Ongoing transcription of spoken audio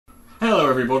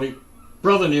everybody,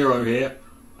 Brother Neuro here,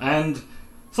 and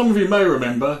some of you may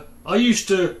remember I used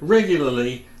to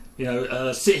regularly,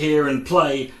 sit here and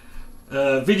play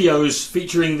videos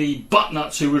featuring the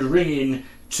buttnuts who would ring in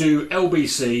to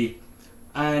LBC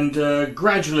and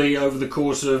gradually over the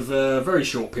course of a very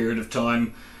short period of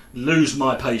time lose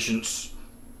my patience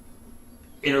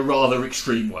in a rather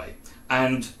extreme way.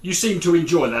 And you seem to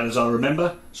enjoy that, as I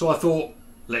remember, so I thought,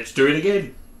 let's do it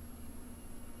again.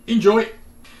 Enjoy.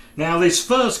 Now this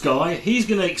first guy, he's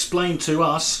going to explain to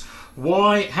us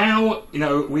how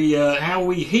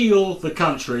we heal the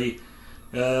country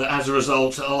as a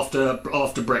result after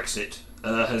Brexit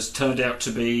has turned out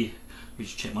to be, let me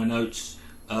just check my notes,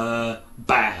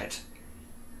 bad.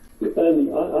 I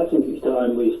think it's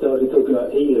time we started talking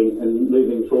about healing and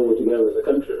moving forward together as a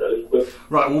country, really.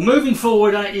 Right, well, moving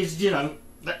forward is,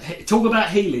 talk about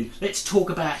healing. Let's talk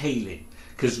about healing.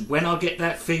 Because when I get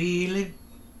that feeling,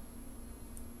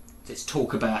 let's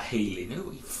talk about healing.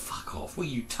 Oh, fuck off. What are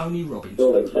you, Tony Robbins?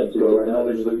 You've got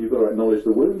to acknowledge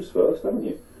the wounds first, haven't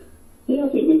you? Yeah, I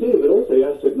think we do, but also you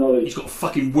have to acknowledge... He's got a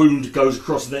fucking wound that goes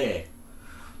across there.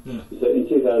 Yeah. So in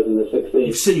 2016...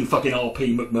 You've seen fucking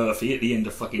R.P. McMurphy at the end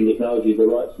of fucking... We can argue the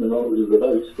rights and the wrongs of the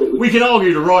votes, but... We can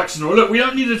argue the rights and all. Look, we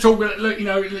don't need to talk about... Look,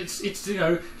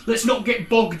 let's not get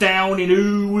bogged down in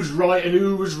who was right and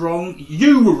who was wrong.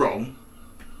 You were wrong.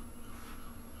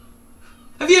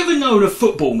 Have you ever known a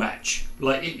football match?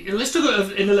 Let's talk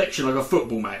about an election like a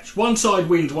football match. One side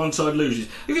wins, one side loses.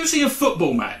 Have you ever seen a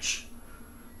football match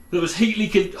that was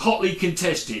hotly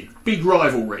contested, big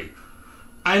rivalry,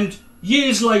 and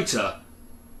years later,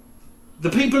 the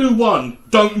people who won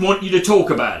don't want you to talk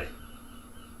about it?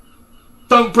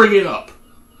 Don't bring it up.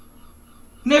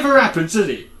 Never happens, does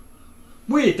it?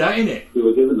 Weird, that, isn't it? You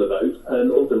were given the vote,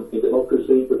 and ultimately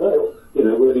democracy prevailed.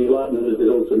 Whether you like the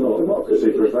results or not.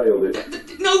 Democracy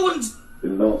prevailed No one's...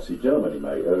 in Nazi Germany,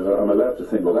 mate. I'm allowed to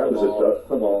think that that was a...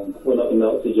 Come on, we're not in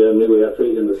Nazi Germany, we have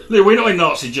freedom of... Look, we're not in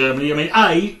Nazi Germany. I mean,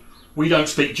 A, we don't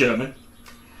speak German.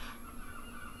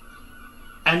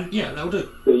 And, yeah, that'll do.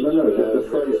 The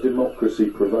phrase democracy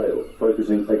prevailed,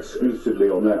 focusing exclusively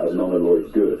on that as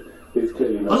non-alloyed good, is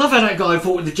clearly not... I love how that guy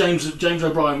thought that James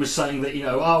O'Brien was saying that,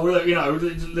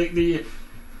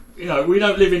 we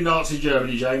don't live in Nazi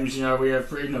Germany, James, we have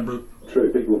freedom.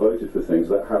 True, people voted for things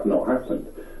that have not happened,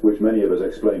 which many of us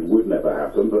explained would never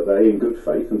happen, but they, in good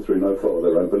faith and through no fault of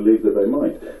their own, believed that they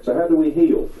might. So how do we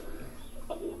heal?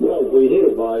 Well, we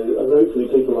heal by hopefully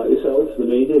people like yourself, the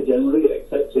media generally,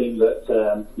 accepting that,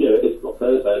 it's not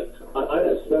perfect. I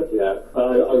accept that.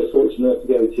 I was fortunate enough to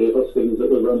go to hustings that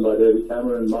were run by David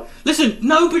Cameron. Listen,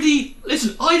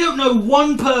 I don't know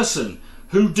one person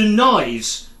who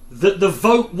denies that the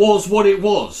vote was what it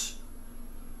was.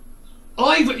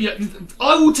 I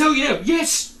will tell you now,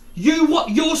 yes,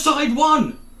 your side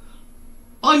won.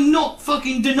 I'm not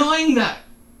fucking denying that.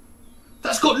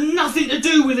 That's got nothing to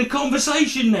do with the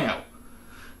conversation now.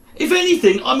 If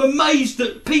anything, I'm amazed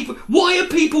that why are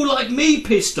people like me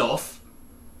pissed off?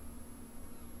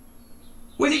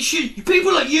 When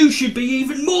people like you should be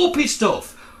even more pissed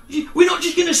off. We're not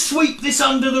just going to sweep this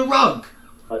under the rug.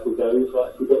 Michael goes,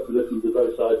 we've got to listen to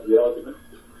both sides of the argument.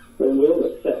 And we all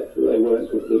accept that they weren't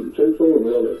completely truthful, and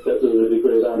we all accept there was a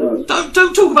degree of arrogance.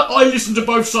 Don't talk about I listen to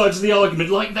both sides of the argument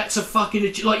like that's a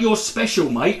fucking... like you're special,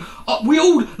 mate.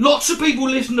 Lots of people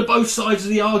listen to both sides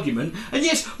of the argument, and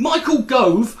yes, Michael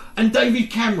Gove and David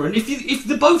Cameron, if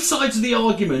the both sides of the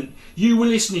argument you were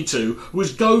listening to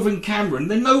was Gove and Cameron,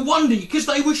 then no wonder, because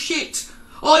they were shit.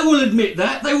 I will admit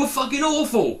that. They were fucking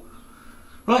awful.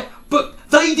 Right? But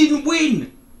they didn't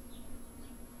win.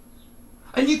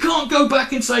 And you can't go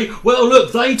back and say, well,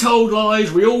 look, they told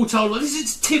lies, we all told lies. This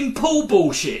is Tim Pool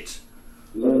bullshit.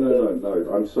 No,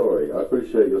 I'm sorry. I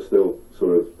appreciate you're still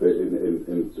sort of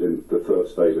in the third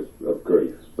state of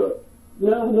grief, but...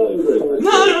 No, I'm not in grief.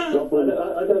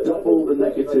 I don't double the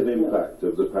negative impact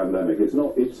of the pandemic. It's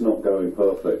not going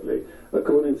perfectly.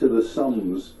 According to the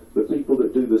sums, the people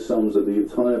that do the sums that the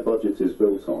entire budget is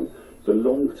built on, the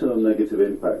long-term negative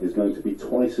impact is going to be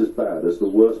twice as bad as the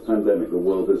worst pandemic the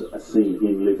world has seen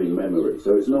in living memory.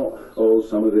 So it's not, oh,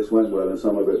 some of this went well and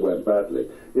some of it went badly.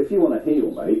 If you want to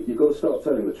heal, mate, you've got to start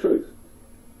telling the truth.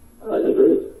 I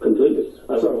agree, completely.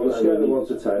 So on a scale of 1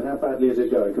 to 10, how badly is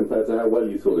it going compared to how well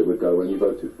you thought it would go when you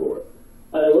voted for it?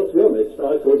 Well, to be honest,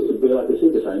 I thought it would be like a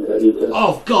super tanker.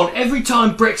 Oh, God, every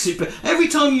time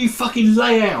you fucking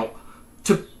lay out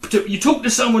you talk to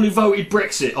someone who voted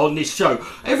Brexit on this show,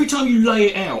 every time you lay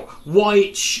it out why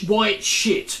it's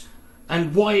shit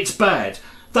and why it's bad,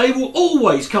 they will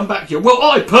always come back to you. Well,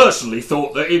 I personally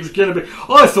thought that it was going to be.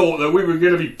 I thought that we were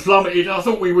going to be plummeted. I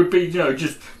thought we would be, you know,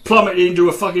 just plummeted into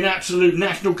a fucking absolute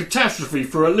national catastrophe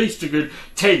for at least a good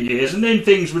 10 years, and then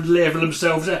things would level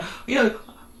themselves out. You know,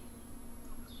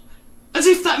 as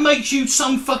if that makes you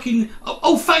some fucking.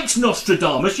 Oh, thanks,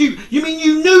 Nostradamus. You mean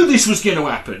you knew this was going to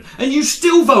happen, and you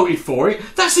still voted for it?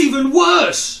 That's even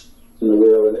worse. In the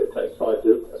wheel, and it takes 5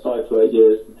 to 8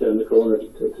 years to turn the corner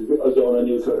to go on a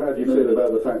new. So how do you feel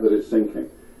about the fact that it's sinking?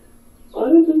 I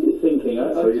don't think it's sinking.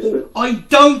 I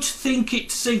don't think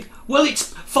it's sinking. Well, it's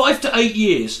 5 to 8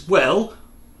 years. Well,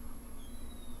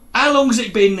 how long's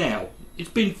it been now?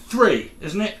 It's been 3,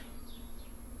 isn't it?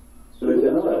 Still in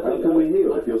denial. How can we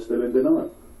heal if you're still in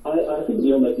denial? I think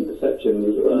you're making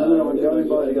perceptions. No, I'm going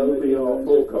by the OBR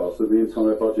forecast that the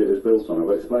entire budget is built on.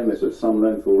 I've explained this at some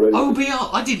length already. OBR?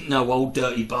 I didn't know old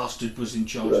dirty bastard was in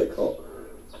charge.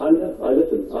 I know, I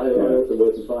listen. I also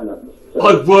work in finance. So.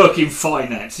 I work in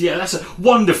finance. Yeah, that's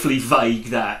wonderfully vague,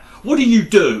 that. What do you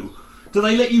do? Do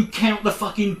they let you count the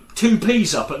fucking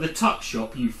 2p's up at the tuck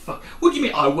shop, you fuck? What do you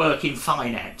mean, I work in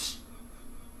finance?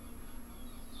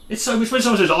 It's so much when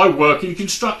someone says, I work in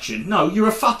construction. No, you're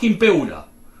a fucking builder.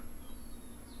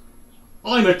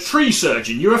 I'm a tree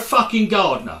surgeon. You're a fucking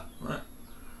gardener. Right?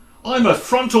 I'm a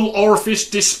frontal orifice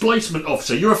displacement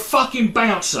officer. You're a fucking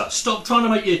bouncer. Stop trying to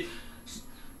make you...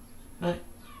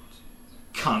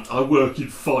 Cunt, I work in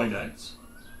finance.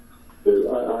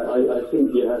 I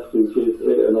think you have to give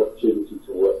it an opportunity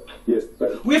to work. Yes,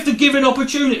 we have to give an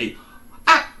opportunity.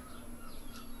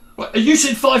 You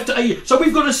said 5 to 8 years. So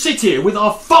we've got to sit here with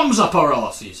our thumbs up our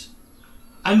asses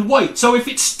and wait. So if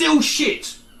it's still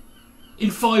shit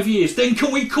in 5 years, then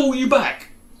can we call you back?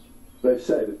 They've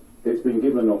said it's been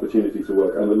given an opportunity to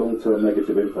work, and the long-term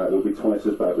negative impact will be twice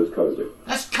as bad as COVID.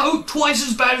 That's twice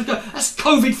as bad as COVID. That's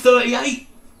COVID 38.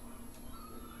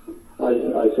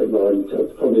 I said, well,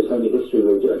 probably it's only history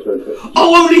will judge.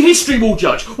 Oh, only history will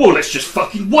judge. Well, let's just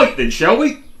fucking wait then, shall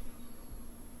we?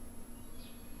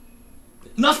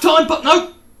 Enough time, but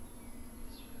no.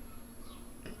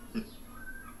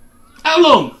 How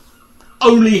long?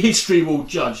 Only history will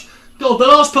judge. God, the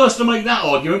last person to make that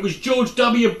argument was George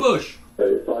W. Bush.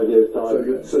 5 years'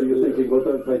 time. So you're thinking, well,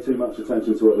 don't pay too much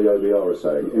attention to what the OBR is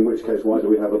saying, in which case, why do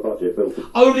we have a budget built?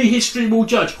 Only history will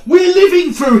judge. We're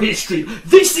living through history.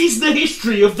 This is the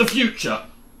history of the future.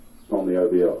 On the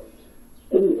OBR.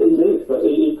 Indeed, but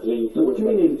equally... No, what do you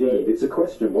mean indeed? It's a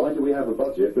question. Why do we have a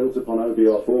budget built upon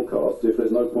OBR forecasts if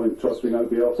there's no point trusting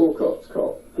OBR forecasts,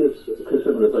 Carl? Because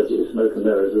some of the budget is smoke and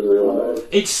mirrors, as we all know.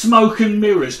 It's smoke and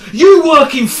mirrors. You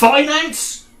work in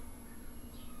finance?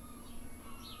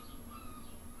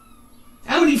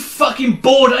 How many fucking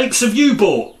bored apes have you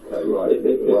bought? Okay,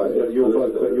 right. Your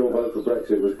vote for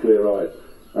Brexit was clear-eyed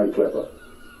and clever.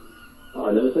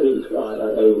 I never said it was.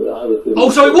 I was. Oh,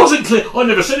 so it wasn't clear. I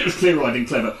never said it was clear-eyed and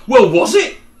clever. Well, was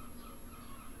it?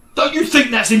 Don't you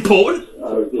think that's important?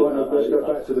 Let's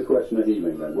go back to the question of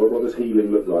healing then. What does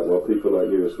healing look like while people like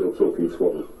you are still talking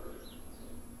twaddle?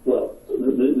 Well,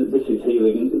 this is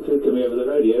healing to me over the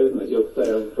radio, isn't it? You'll say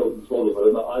I'm talking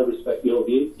twaddle, but I respect your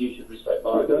view. You should respect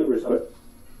mine. I don't respect.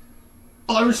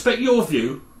 I respect your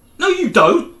view. No, you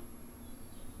don't.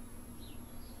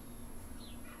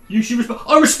 You should respect.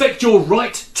 I respect your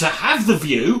right to have the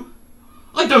view.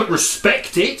 I don't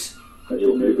respect it.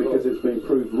 Because it's been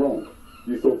proved wrong.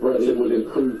 You thought Brexit would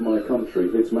improve my country.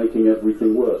 It's making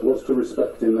everything worse. What's to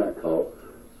respect in that, Carl?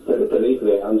 But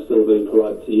equally, I'm still being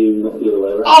polite to you, not the other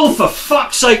way around. Oh, for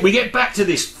fuck's sake, we get back to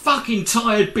this fucking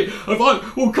tired bit of, well,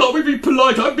 can't we be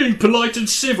polite? I'm being polite and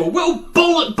civil. Well,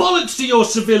 bollocks to your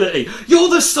civility. You're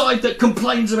the side that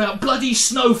complains about bloody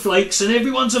snowflakes and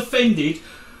everyone's offended.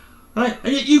 Right?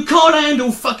 And yet you can't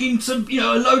handle fucking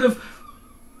a load of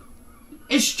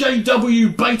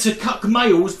SJW beta cuck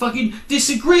males fucking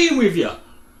disagreeing with you.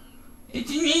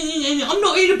 I'm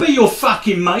not here to be your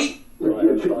fucking mate.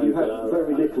 You have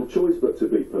very little choice but to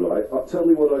be polite. Tell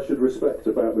me what I should respect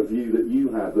about the view that you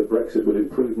have that Brexit would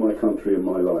improve my country and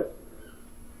my life.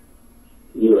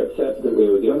 You accept that we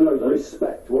were given... No,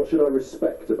 respect. What should I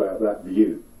respect about that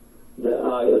view?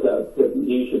 That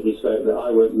you should respect that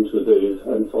I went into a booth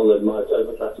and followed my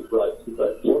democratic rights to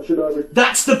vote. What should I...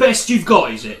 That's the best you've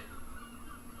got, is it?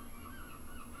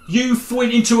 You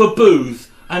went into a booth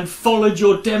and followed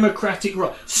your democratic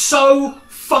right. So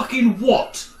fucking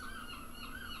what?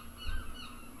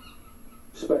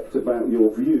 Respect about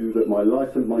your view that my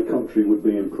life and my country would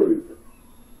be improved.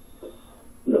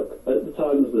 Look, at the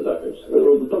time of the days,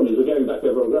 the problem is we're going back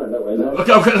over old ground, don't we?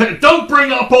 Okay, don't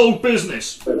bring up old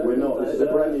business. We're not. this is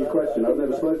a brand new question. I've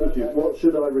never spoken to you. What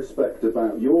should I respect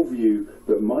about your view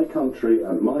that my country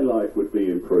and my life would be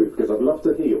improved? Because I'd love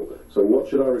to heal. So what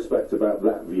should I respect about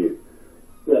that view?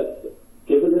 That,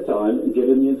 given the time and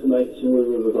given the information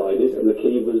we were provided and the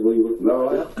key was we were...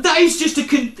 No, That is just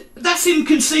that's him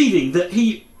conceding that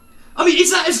he... I mean,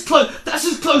 is that as close? That's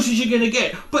as close as you're going to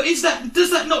get. But does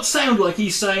that not sound like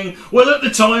he's saying, well, at the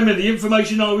time and the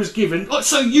information I was given,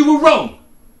 so you were wrong?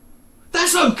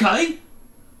 That's okay.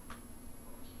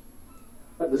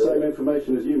 I had the same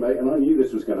information as you, mate, and I knew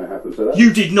this was going to happen. So that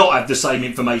You did not have the same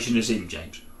information as him,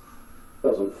 James.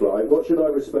 doesn't fly. What should I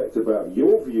respect about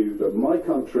your view that my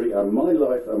country and my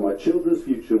life and my children's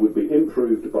future would be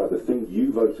improved by the thing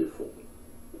you voted for?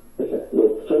 Okay.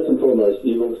 Well, first and foremost,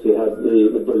 you've obviously had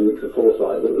the brilliance of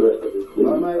foresight that the rest of us...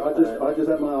 No, mate, I just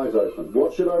had my eyes open.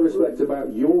 What should I respect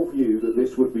about your view that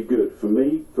this would be good for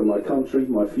me, for my country,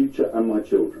 my future and my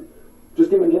children? Just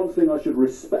give me one thing I should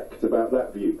respect about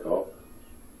that view, Carl.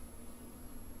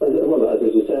 Well, as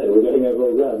you said, we're going over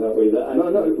old ground, aren't we?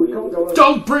 No, we can't go over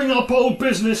Don't bring up old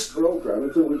business! old ground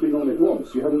until we've been on it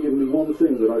once. You haven't given me one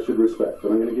thing that I should respect,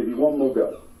 and I'm going to give you one more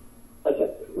go.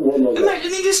 Okay, one more And go. then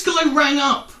this guy rang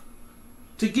up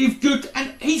to give good,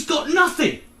 and he's got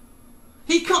nothing.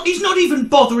 He's not even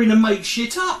bothering to make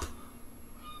shit up.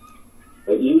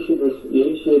 But you should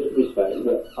respect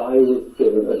that I was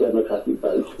given a democratic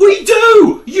vote. We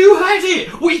do! You had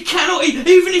it! We cannot,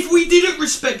 even if we didn't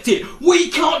respect it, we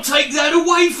can't take that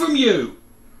away from you!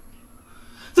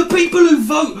 The people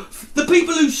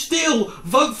who still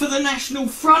vote for the National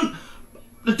Front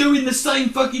are doing the same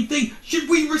fucking thing. Should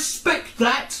we respect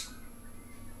that?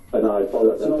 And I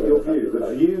follow That's not your view.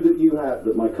 The view that you had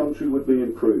that my country would be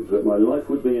improved, that my life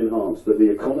would be enhanced, that the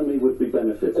economy would be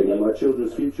benefiting and my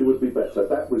children's future would be better.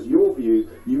 That was your view.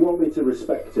 You want me to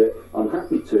respect it. I'm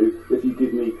happy to if you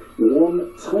give me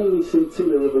one tiny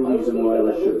scintilla of a reason why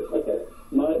I should. Okay.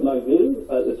 My view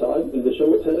at the time, in the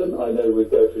short term, I know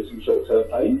we'd go through some short-term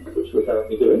pain, which we're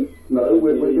currently doing. No,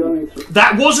 we're going through...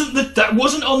 That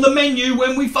wasn't on the menu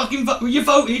when we fucking you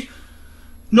voted.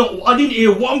 No, I didn't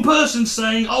hear one person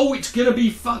saying, "Oh, it's gonna be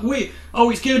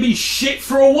it's gonna be shit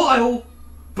for a while."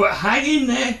 But hang in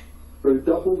there. Through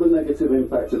double the negative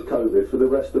impact of COVID for the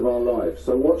rest of our lives.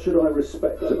 So what should I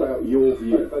respect about your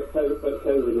view? But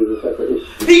COVID is a separate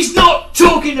issue. He's not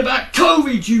talking about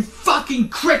COVID, you fucking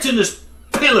cretinous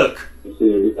pillock.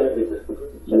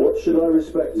 What should I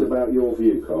respect about your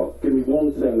view, Carl? Give me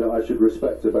one thing that I should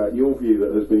respect about your view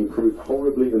that has been proved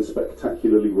horribly and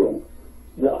spectacularly wrong.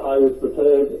 That I was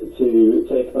prepared to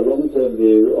take a long-term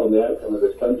view on the outcome of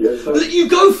this country. You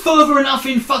go further enough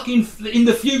in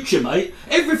the future, mate.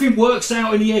 Everything works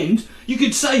out in the end. You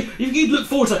could say, if you look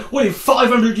forward to, well, in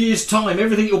 500 years' time,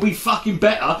 everything will be fucking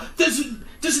better.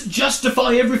 Doesn't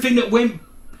justify everything that went.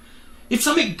 If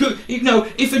something good,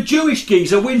 if a Jewish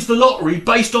geezer wins the lottery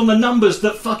based on the numbers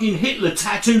that fucking Hitler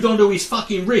tattooed onto his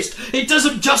fucking wrist, it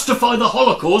doesn't justify the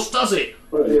Holocaust, does it?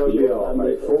 Well, the OBR,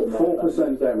 mate,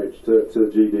 4% damage to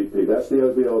GDP. That's the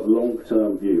OBR's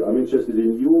long-term view. I'm interested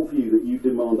in your view that you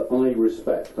demand I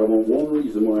respect. I want one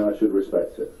reason why I should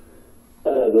respect it.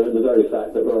 The very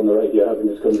fact that we're on the radio having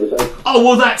this conversation. Oh,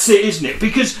 well, that's it, isn't it?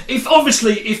 Because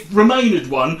if Remain had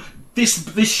won,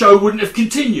 this show wouldn't have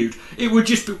continued. We would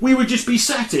just be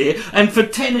sat here, and for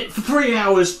 3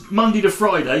 hours, Monday to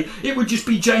Friday, it would just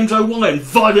be James O'Wyan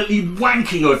violently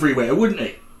wanking everywhere, wouldn't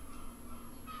it?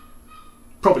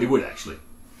 Probably would, actually.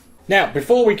 Now,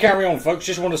 before we carry on, folks,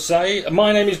 just want to say,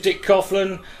 my name is Dick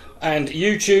Coughlin, and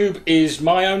YouTube is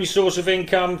my only source of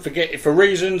income for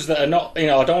reasons that are not, I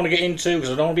don't want to get into, because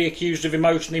I don't want to be accused of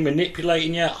emotionally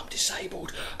manipulating you. I'm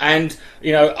disabled. And,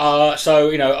 what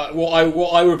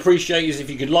I would appreciate is if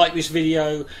you could like this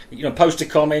video, post a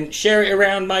comment, share it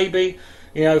around maybe,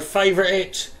 favourite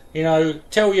it,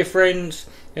 tell your friends.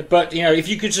 But, if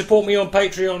you could support me on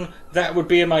Patreon, that would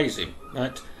be amazing,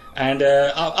 right? And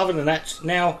other than that,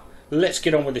 now let's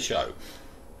get on with the show.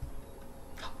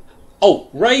 Oh,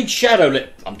 Raid Shadowlip.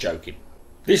 I'm joking.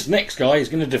 This next guy is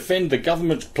going to defend the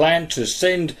government's plan to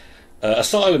send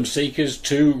asylum seekers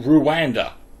to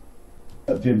Rwanda.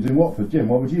 Jim's in Watford. Jim,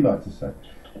 what would you like to say?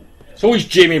 It's always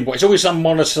Jim in. It's always some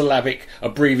monosyllabic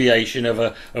abbreviation of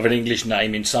an English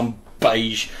name in some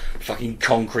beige fucking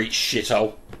concrete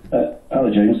shithole.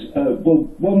 Hello, James. Well,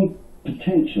 one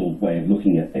potential way of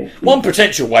looking at this. One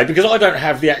potential way, because I don't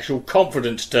have the actual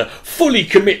confidence to fully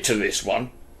commit to this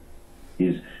one.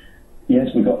 Is, yes,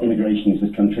 we've got immigration into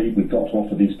this country. We've got to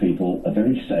offer these people a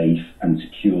very safe and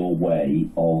secure way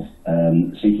of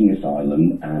seeking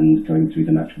asylum and going through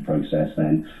the natural process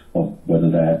then of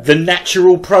whether they're... The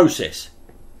natural process?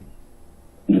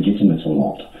 ...legitimate or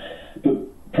not.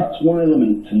 But perhaps that's one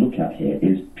element to look at here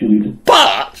is purely the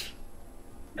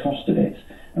cost of it.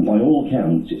 And by all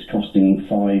accounts, it's costing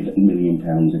 £5 million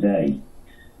a day.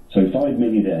 So 5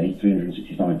 million a day,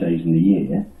 365 days in the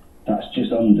year, that's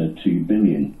just under 2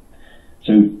 billion.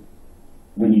 So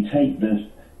when you take the...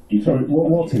 Sorry,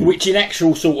 what is it? Which in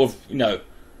actual sort of,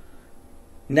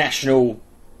 national,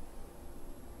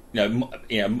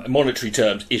 monetary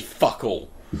terms is fuck all.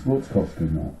 What's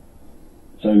costing that?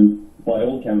 So by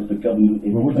all accounts, the government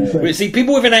is... Well, what do you say? But see,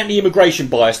 people with an anti-immigration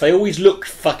bias, they always look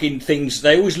fucking things.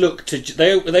 They always look to.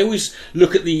 They always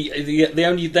look at they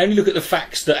only look at the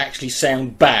facts that actually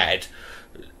sound bad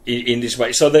in this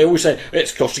way. So they always say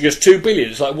it's costing us 2 billion.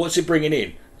 It's like, what's it bringing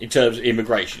in terms of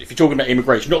immigration? If you're talking about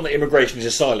immigration, not that immigration is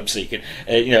asylum seeking,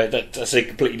 that's a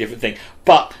completely different thing.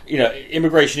 But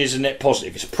immigration is a net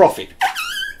positive. It's a profit.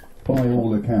 By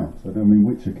all accounts. I don't mean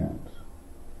which accounts.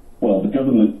 Well, the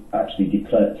government actually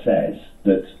says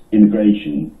that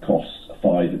immigration costs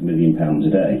 £5 million a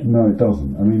day. No, it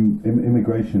doesn't. I mean,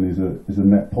 immigration is a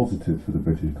net positive for the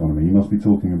British economy. You must be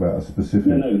talking about a specific...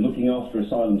 No, looking after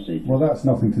asylum seekers. Well, that's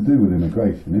nothing to do with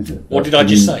immigration, is it? What did I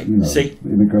just say? See?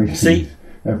 Immigration. See?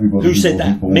 Everybody who said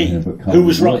that? born Me. Here but Who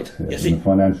was right? Here, Yes, and the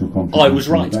financial contribution I was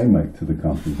right. they make to the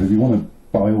country. So if you want to,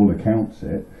 by all accounts,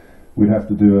 we'd have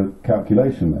to do a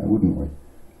calculation there, wouldn't we?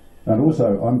 And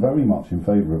also, I'm very much in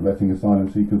favour of letting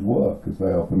asylum seekers work, as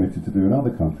they are permitted to do in other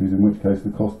countries, in which case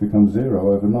the cost becomes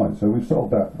zero overnight. So we've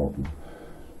solved that problem.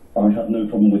 I have no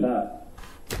problem with that.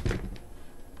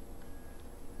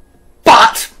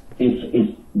 But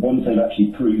if once they've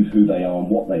actually proved who they are and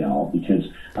what they are, because...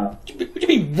 what do you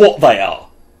mean, what they are?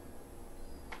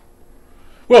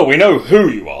 Well, we know who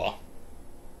you are,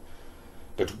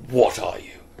 but what are you?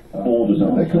 Borders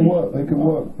are They can work. They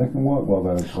can work while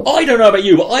they're... I don't know about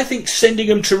you, but I think sending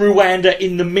them to Rwanda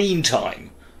in the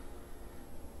meantime.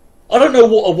 I don't know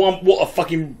what a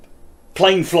fucking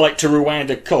plane flight to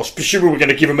Rwanda costs. Presumably we're going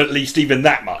to give them at least even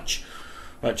that much.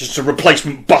 Right, just a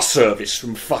replacement bus service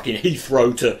from fucking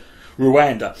Heathrow to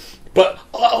Rwanda. But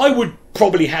I would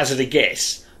probably hazard a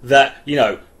guess that,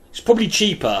 it's probably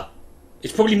cheaper,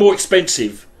 it's probably more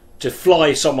expensive to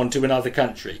fly someone to another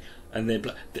country and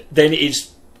then it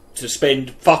is to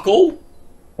spend fuck all.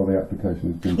 Well, the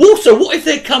application has been... Also, what if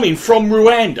they're coming from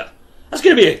Rwanda? That's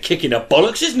going to be a kick in the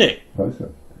bollocks, isn't it? Process.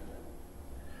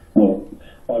 Well,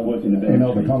 I work in the military.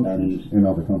 In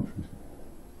other countries.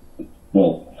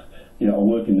 Well, I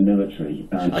work in the military.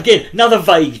 And Again, another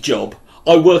vague job.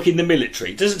 I work in the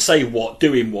military. It doesn't say what,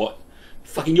 doing what.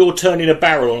 Fucking, you're turning a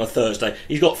barrel on a Thursday.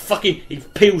 He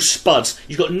peels spuds.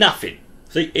 He's got nothing.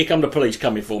 See, here come the police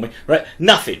coming for me. Right?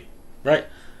 Nothing. Right?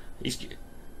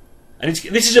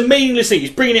 This is a meaningless thing. He's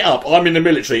bringing it up. I'm in the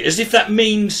military, as if that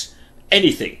means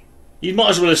anything. You might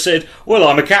as well have said, "Well,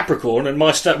 I'm a Capricorn, and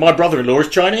my brother-in-law is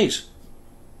Chinese."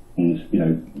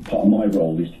 And part of my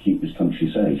role is to keep this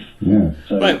country safe. Yeah.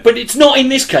 So Right, but it's not in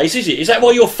this case, is it? Is that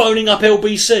why you're phoning up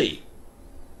LBC?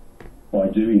 by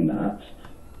doing that,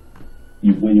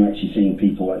 when you're actually seeing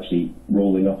people actually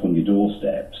rolling up on your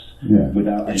doorsteps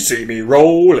without You see me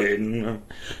rolling,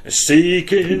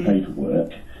 seeking.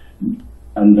 paperwork,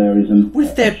 and there is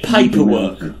With their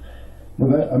paperwork.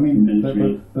 Well,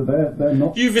 they're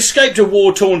not... You've escaped a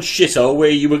war-torn shithole where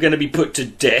you were going to be put to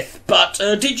death, but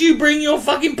did you bring your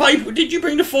fucking paper? Did you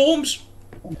bring the forms?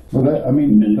 Well,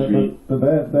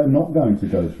 they're not going to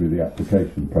go through the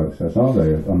application process, are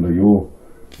they? Under your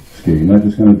scheme, they're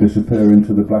just going to disappear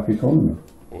into the black economy.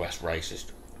 Well, that's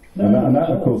racist. And that,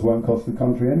 of course, won't cost the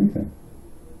country anything.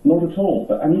 Not at all.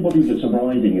 But anybody that's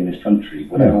arriving in this country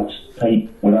without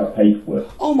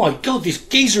paperwork. Oh my God, this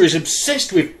geezer is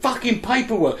obsessed with fucking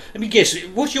paperwork. Let me guess,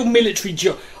 what's your military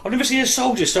job? I've never seen a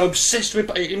soldier so obsessed with...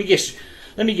 Let me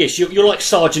guess, you're like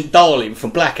Sergeant Darling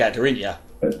from Blackadder, aren't you?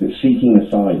 Seeking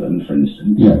asylum, for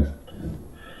instance. Yes.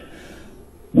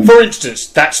 For instance,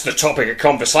 that's the topic of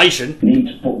conversation. You need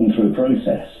to put them through a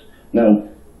process. Now,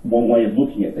 one way of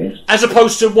looking at this... As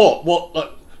opposed to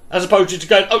what? As opposed to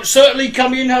going, oh, certainly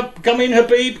come in,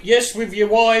 Habib. Yes, with your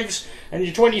wives and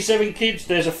your 27 kids.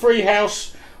 There's a free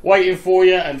house waiting for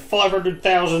you and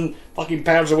 500,000 fucking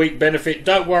pounds a week benefit.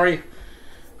 Don't worry.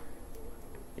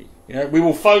 We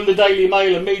will phone the Daily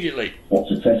Mail immediately. What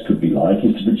success could be like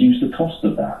is to reduce the cost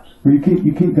of that. Well,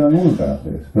 you keep going on about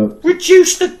this, but...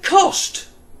 Reduce the cost.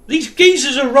 These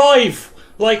geezers arrive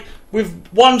like with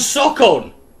one sock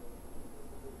on.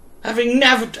 Having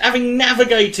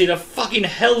navigated a fucking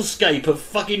hellscape of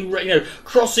fucking,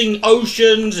 crossing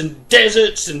oceans and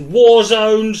deserts and war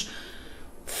zones,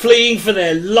 fleeing for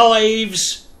their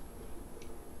lives,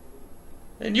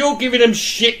 and you're giving them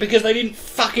shit because they didn't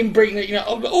fucking bring,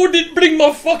 I didn't bring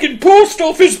my fucking post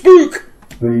office book.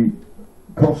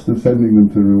 cost of sending them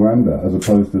to Rwanda as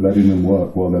opposed to letting them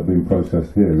work while they're being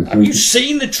processed here is Have you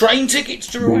seen the train tickets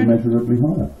to Rwanda? immeasurably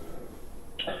higher.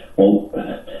 Well,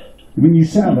 I mean, you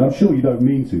sound, I'm sure you don't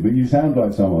mean to, but you sound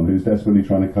like someone who's desperately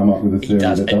trying to come up with a theory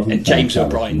does, that doesn't and James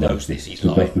sound O'Brien callous knows this, he's to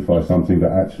lying. justify something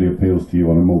that actually appeals to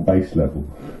you on a more base level.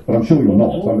 But I'm sure you're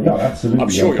not. No, absolutely. I'm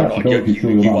sure you're not. categorically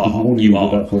sure you're not. I'm just warning you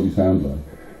that that's what you sound like.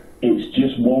 it's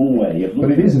just one way of looking.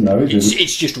 But it isn't, though, is it?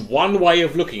 It's just one way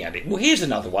of looking at it. Well, here's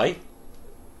another way.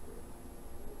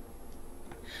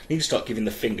 Need to start giving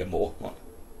the finger more.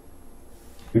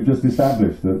 We've just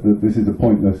established that this is a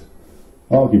pointless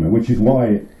argument, which is why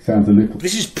it sounds a little...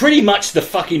 This is pretty much the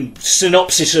fucking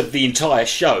synopsis of the entire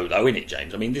show, though, isn't it,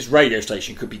 James? I mean, this radio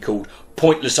station could be called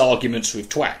Pointless Arguments with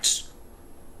Twats.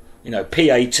 You know,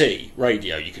 PAT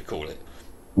radio, you could call it.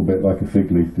 A bit like a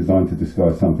fig leaf designed to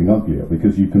disguise something uglier,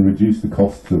 because you can reduce the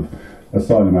costs of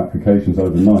asylum applications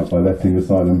overnight by letting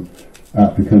asylum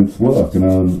applicants work and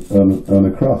earn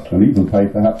a crust, and even pay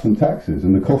perhaps some taxes.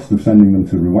 And the cost of sending them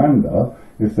to Rwanda,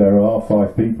 if there are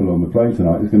 5 people on the plane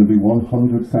tonight, is going to be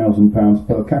 £100,000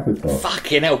 per capita.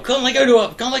 Fucking hell! Can't they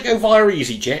go via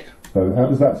EasyJet? So how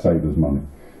does that save us money?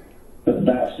 But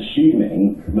that's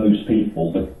assuming those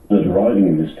people that are arriving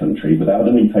in this country without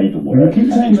any paperwork. You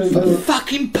keep saying that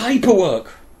Fucking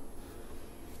paperwork.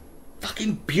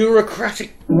 Fucking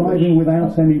bureaucratic. arriving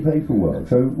without any paperwork.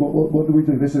 So what do we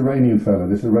do? This Iranian fella,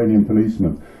 this Iranian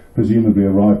policeman, presumably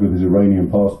arrived with his Iranian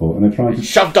passport, and they're trying to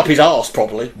Shoved up his arse,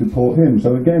 probably. deport him.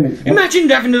 So again, it's Imagine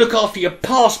having to look after your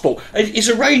passport. His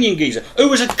Iranian geezer, who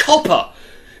was a copper.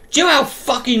 Do you know how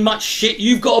fucking much shit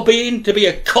you've got to be in to be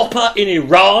a copper in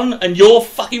Iran, and you're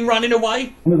fucking running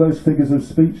away? one of those figures of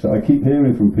speech that I keep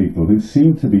hearing from people who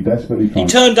seem to be desperately He trying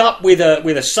turned up with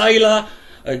a sailor,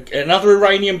 another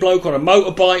Iranian bloke on a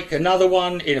motorbike, another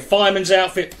one in a fireman's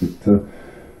outfit.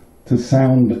 to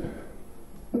sound,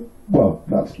 well,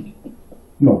 that's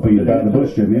not beat about the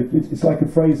bush, Jimmy. It's like a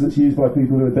phrase that's used by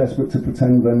people who are desperate to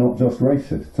pretend they're not just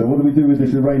racist. So what do we do with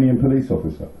this Iranian police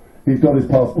officer? He's got his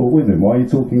passport with him. Why are you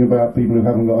talking about people who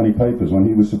haven't got any papers when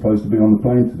he was supposed to be on the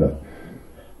plane today?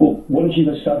 Well, once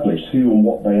you've established who and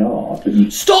what they are, but you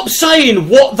Stop saying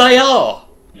what they are!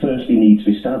 firstly need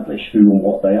to establish who and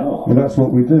what they are. Well, that's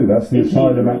what we do. That's the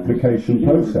asylum application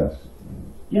process.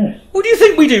 Yes. What do you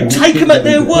think we do? Take them at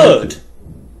their word?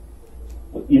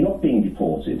 You're not being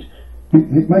deported.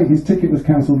 Mate, his ticket was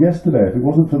cancelled yesterday. If it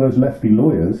wasn't for those lefty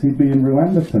lawyers, he'd be in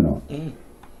Rwanda tonight.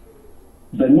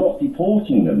 They're not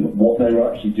deporting them. What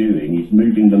they're actually doing is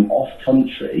moving them off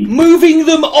country. Moving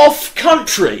them off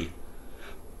country?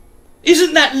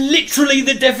 Isn't that literally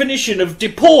the definition of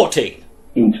deporting?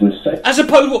 Into a safe As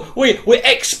opposed, we're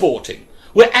exporting,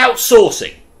 we're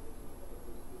outsourcing.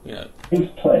 You know,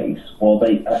 place while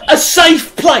they a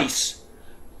safe place.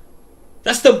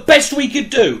 That's the best we could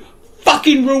do.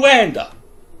 Fucking Rwanda.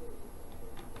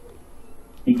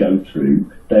 go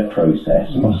through their process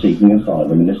of seeking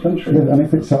asylum in this country. Yeah, and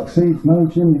if it succeeds, no,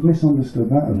 Jim, you've misunderstood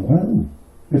that as well.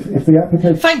 If the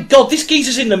application Thank God, this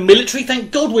geezer's in the military.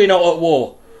 Thank God we're not at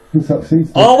war.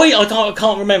 succeeds, Are we? I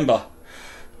can't remember.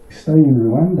 stay in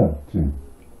Rwanda, Jim.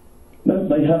 No,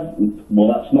 they have.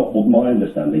 Well, that's not what my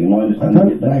understanding. My I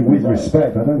understanding is don't, that. with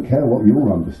respect, I don't care what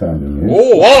your understanding is.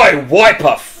 Oh, I wipe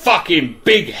a fucking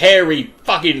big hairy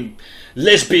fucking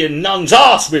lesbian nun's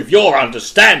ass with your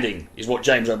understanding, is what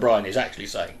James O'Brien is actually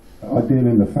saying. I deal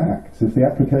in the facts. If the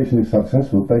application is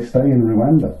successful, they stay in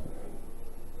Rwanda.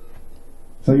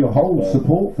 So your whole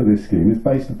support for this scheme is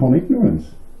based upon ignorance.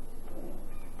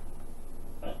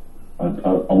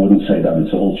 I wouldn't say that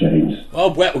at all, James.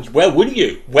 Oh, well, wouldn't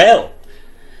you? Well,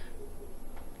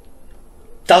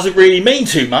 doesn't really mean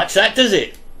too much, that, does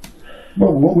it?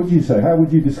 Well, what would you say? How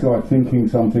would you describe thinking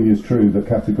something is true that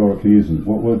categorically isn't?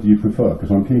 What word do you prefer?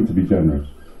 Because I'm keen to be generous.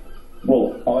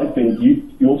 Well, I think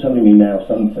you're telling me now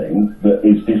something that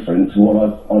is different to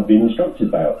what I've been instructed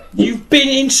about. You've been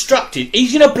instructed.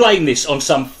 He's going to blame this on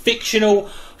some fictional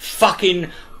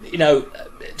fucking,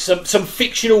 some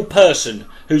fictional person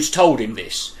who's told him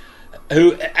this,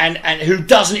 who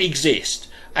doesn't exist,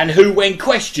 and who, when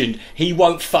questioned, he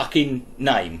won't fucking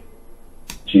name.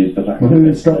 Is the fact Well, that who they-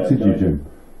 instructed you, Jim?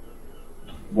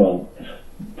 Well,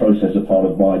 process are part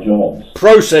of my job.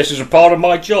 Process is a part of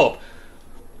my job.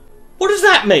 What does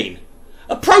that mean?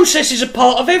 A process is a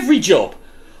part of every job.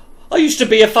 I used to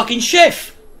be a fucking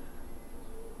chef.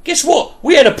 Guess what?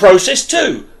 We had a process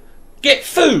too. Get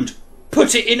food,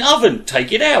 put it in oven,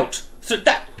 take it out. So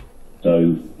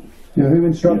Yeah, who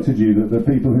instructed you that the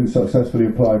people who successfully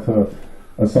apply for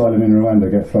asylum in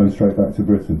Rwanda get flown straight back to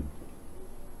Britain?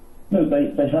 No,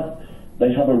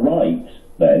 they have a right.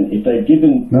 then, if they've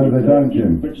given... No, they don't,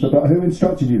 Jim. So, but who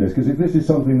instructed you this? Because if this is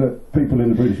something that people in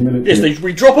the British military... Yes,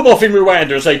 we drop them off in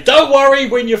Rwanda and say, don't worry,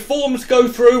 when your forms go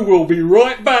through, we'll be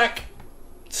right back.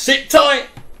 Sit tight.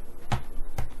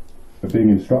 Are being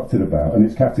instructed about, and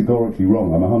it's categorically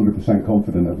wrong. I'm 100%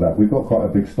 confident of that. We've got quite a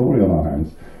big story on our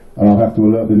hands, and I'll have to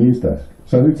alert the news desk.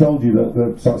 So who told you that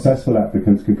the successful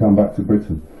applicants can come back to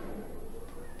Britain?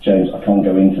 James, I can't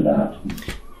go into that.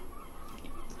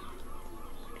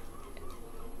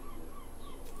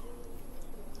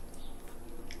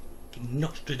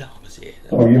 Nostradamus here.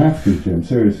 Oh, you have to, Jim.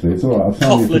 Seriously, it's all right. I'll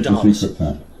sign you for the secret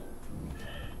tab.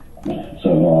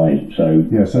 So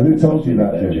who told you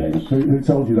that, Jim? Who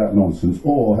told you that nonsense?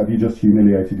 Or have you just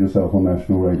humiliated yourself on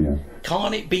national radio?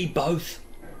 Can't it be both?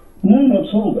 No, not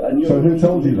at all. So who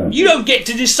told you that? You don't get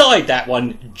to decide that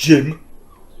one, Jim.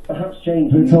 Perhaps,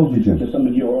 James, who told you, Jim? To some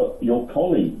of your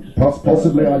colleagues.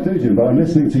 Possibly I do, Jim, but I'm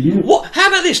listening to you. What? How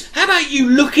about this? How about you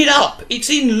look it up? It's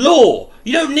in law.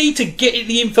 You don't need to get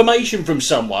the information from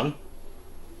someone.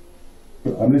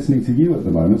 I'm listening to you at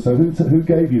the moment, so who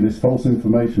gave you this false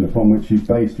information upon which you've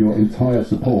based your entire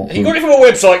support? He got it from a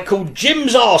website called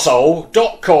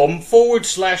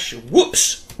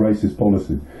jimsarsehole.com/whoops. Racist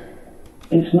policy.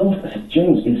 It's not,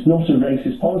 James, it's not a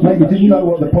racist policy. Mate, you didn't know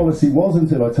what the policy was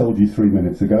until I told you 3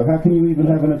 minutes ago. How can you even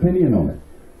have an opinion on it?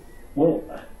 Well,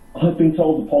 I've been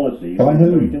told the policy By is who?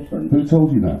 very different. Who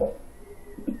told you that?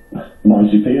 My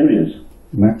superiors.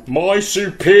 My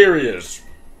superiors.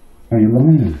 Are you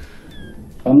lying?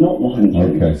 I'm not lying,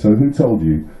 James. Okay, so who told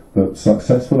you that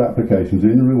successful applications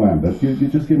in Rwanda, you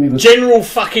just give me the General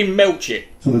fucking Melchett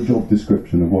sort of job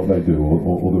description of what they do,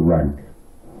 or the rank?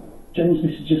 James,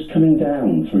 this is just coming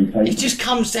down through paper. It just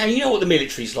comes down. You know what the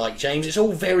military's like, James? It's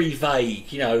all very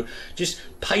vague, you know. Just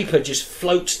paper just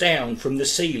floats down from the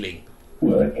ceiling.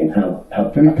 Working how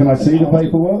Can I see the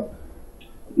paperwork?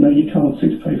 No, you can't see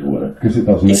the paperwork. Because it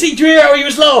doesn't. You see, do you hear how he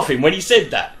was laughing when he said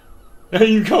that?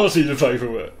 You can't see the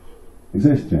paperwork.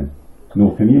 Exist, Jim.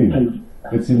 Nor can you.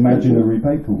 It's imaginary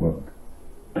paperwork.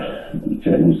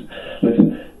 James,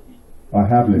 listen. I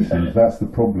have listened. That's the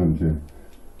problem, Jim.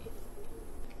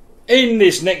 In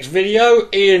this next video,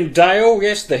 Ian Dale,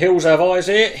 yes, the hills have eyes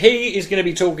here, he is going to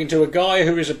be talking to a guy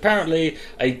who is apparently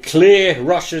a clear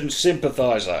Russian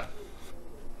sympathiser.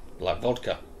 Like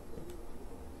vodka.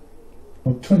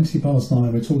 Well,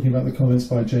 9:20, we're talking about the comments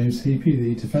by James Heapy,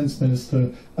 the Defence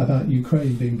Minister, about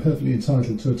Ukraine being perfectly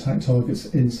entitled to attack targets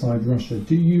inside Russia.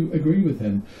 Do you agree with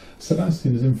him?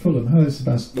 Sebastian is in Fulham. Hello,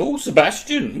 Sebastian. Oh,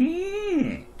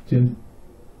 Sebastian. Jim.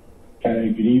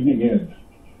 Good evening, Ian.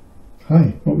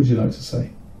 Hi, what would you like to say?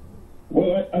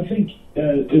 Well, I think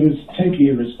it was totally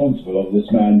irresponsible of this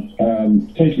man.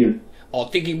 I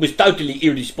think it was totally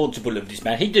irresponsible of this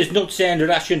man. He does not sound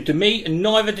Russian to me, and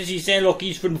neither does he sound like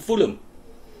he's from Fulham.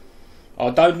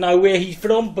 I don't know where he's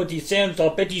from, but he sounds, I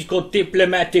bet he's got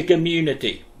diplomatic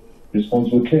immunity.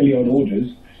 Responsible, clearly on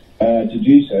orders to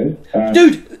do so.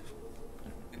 Dude,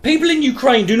 people in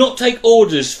Ukraine do not take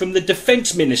orders from the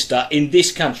defence minister in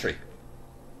this country.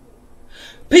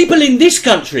 People in this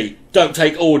country don't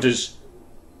take orders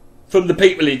from the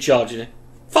people in charge of it.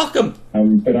 Fuck them.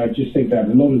 But I just think that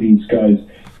a lot of these guys,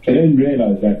 they don't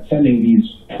realise that sending these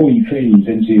poor Ukrainians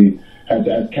into as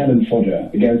cannon fodder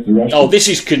against the Russians. Oh, this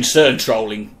is concern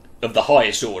trolling of the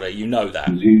highest order, you know that.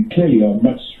 Who clearly are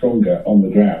much stronger on the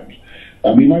ground.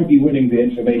 We might be winning the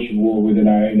information war within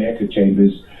our own echo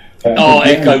chambers.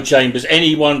 Echo chambers.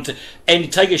 Anyone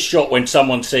take a shot when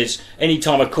someone says,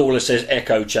 anytime a caller says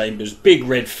echo chambers, big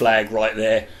red flag right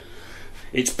there.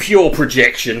 It's pure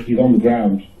projection. He's on the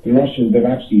ground. The Russians have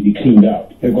absolutely cleaned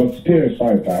up. They've got superior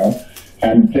firepower,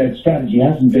 and their strategy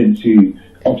hasn't been to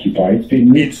occupy. It's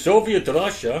been in Soviet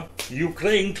Russia,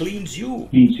 Ukraine cleans you.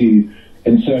 To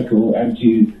encircle and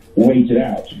to wait it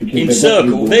out.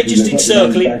 Encircle? They're just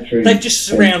encircling. They've just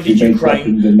surrounded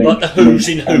Ukraine like the Who's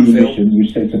in Whoville.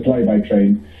 Which they supply by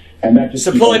train, and that just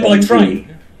supply by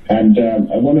train. And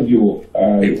one of your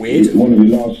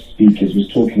last speakers was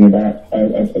talking about.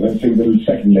 I think the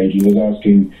second lady was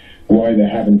asking why they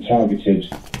haven't targeted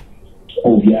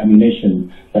all the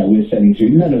ammunition that we're sending through.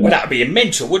 None of that. Well, that would be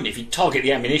mental, wouldn't it? If you target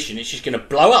the ammunition, it's just going to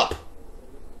blow up.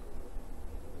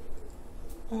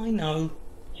 I know.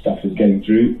 Stuff is getting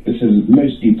through. This is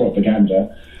mostly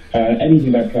propaganda.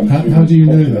 Anything that comes through. How do you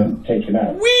know that? Taken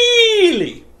out.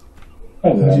 Really?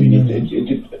 Oh, well,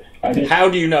 how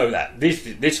do you know that? This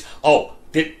is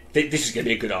going to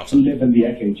be a good answer. You live in the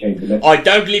echo chamber. I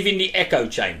don't live in the echo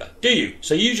chamber, do you?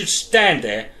 So you just stand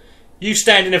there. You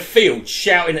stand in a field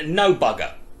shouting at no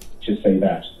bugger. Just say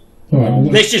that.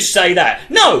 Let's just say that.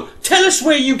 No, tell us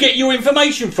where you get your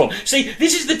information from. See,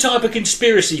 this is the type of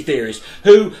conspiracy theorist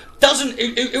who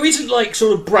isn't like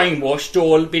sort of brainwashed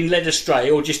or been led astray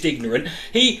or just ignorant.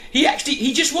 He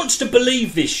just wants to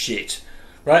believe this shit,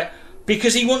 right?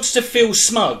 Because he wants to feel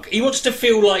smug. He wants to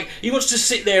feel like he wants to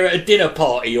sit there at a dinner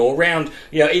party or around,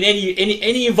 you know, in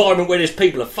any environment where there's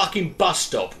people, a fucking bus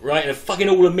stop, right, and a fucking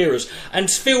all of mirrors, and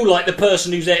feel like the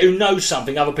person who's there who knows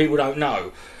something other people don't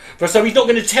know. So he's not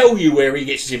going to tell you where he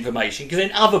gets his information, because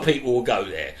then other people will go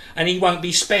there and he won't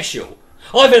be special.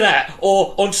 Either that,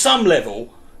 or on some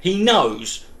level, he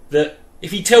knows that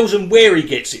if he tells them where he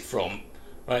gets it from,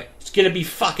 right, it's going to be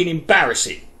fucking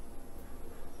embarrassing.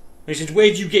 He says,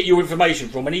 where do you get your information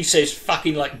from? And he says,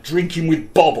 fucking like drinking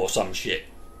with Bob or some shit.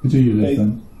 Where do you live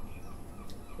then?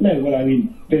 No, well, I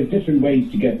mean, there's different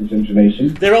ways to get this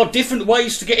information. There are different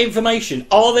ways to get information.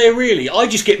 Are there really? I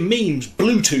just get memes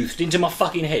Bluetoothed into my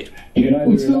fucking head. You can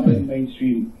either rely on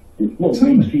mainstream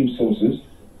sources.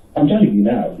 I'm telling you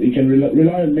now, you can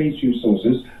rely on mainstream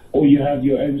sources, or you have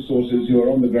your own sources who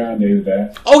are on the ground over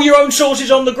there. Oh, your own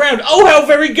sources on the ground. Oh, how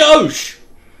very gauche.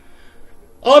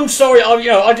 I'm sorry,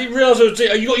 I didn't realise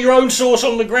you got your own source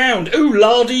on the ground. Ooh,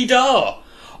 la-dee-da.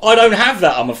 I don't have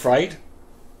that, I'm afraid.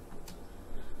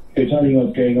 You're telling me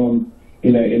what's going on,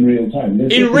 you know, in real time.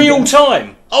 In real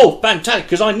time? Oh, fantastic,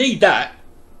 because I need that.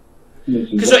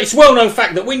 Because it's a well-known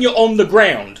fact that when you're on the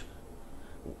ground,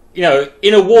 you know,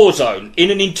 in a war zone,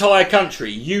 in an entire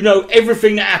country, you know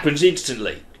everything that happens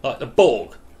instantly, like the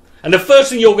Borg. And the first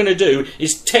thing you're going to do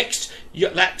is text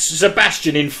that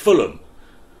Sebastian in Fulham.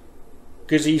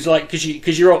 Because he's like, because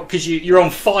you're on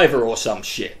Fiverr or some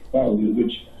shit. Well,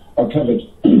 which are covered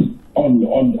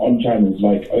on channels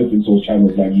like open source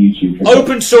channels like YouTube.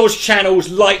 Open source channels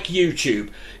like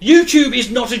YouTube. YouTube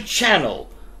is not a channel,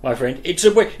 my friend. It's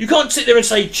a way. You can't sit there and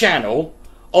say channel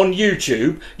on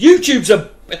YouTube. YouTube's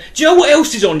a. Do you know what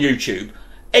else is on YouTube?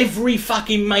 Every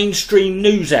fucking mainstream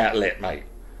news outlet, mate.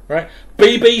 Right?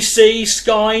 BBC,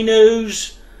 Sky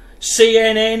News,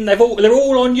 CNN. They're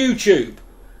all on YouTube.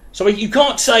 So you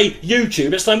can't say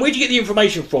YouTube. It's like, where do you get the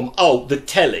information from? Oh, the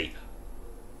telly.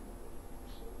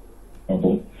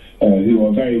 Who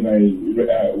are very, very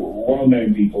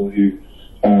well-known people who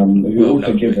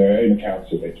also give their own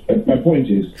accounts of it. But my point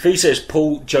is, he says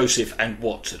Paul, Joseph, and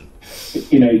Watson.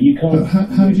 You know, you can't.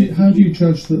 How do you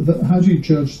judge that? How do you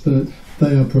judge that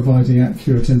they are providing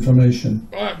accurate information?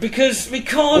 Right, because, well, mate.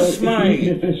 If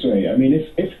you put it this way, I mean,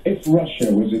 if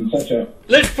Russia was in such a,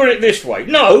 let's put it this way.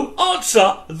 No,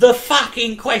 answer the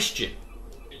fucking question.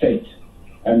 State,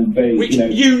 and they, which you know,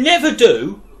 you never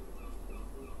do.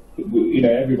 You know,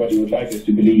 everybody would like us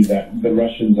to believe that the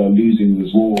Russians are losing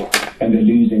this war and they're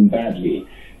losing badly.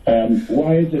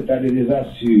 Why is it that it is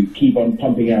us who keep on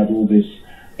pumping out all this,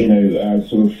 you know,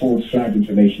 sort of false flag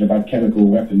information about chemical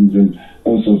weapons and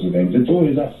all sorts of things? It's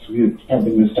always us who are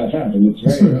pumping this stuff out, and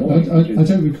it's very annoying. I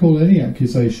don't recall any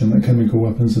accusation that chemical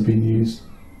weapons have been used.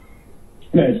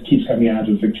 No, it keeps coming out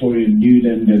of Victoria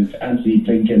Nuland and Anthony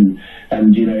Blinken,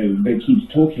 and, you know, they keep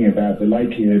talking about the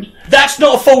likelihood. That's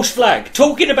not a false flag.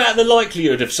 Talking about the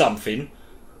likelihood of something,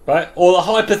 right, or the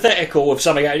hypothetical of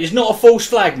something, is not a false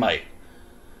flag, mate.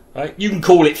 Right? You can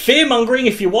call it fear-mongering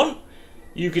if you want.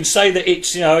 You can say that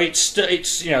it's,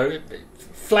 you know,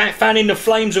 fanning the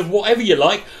flames of whatever you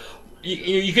like.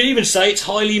 You can even say it's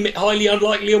highly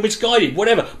unlikely or misguided,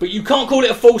 whatever. But you can't call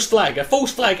it a false flag. A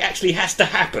false flag actually has to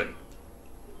happen.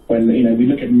 When, you know, we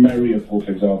look at Mariupol,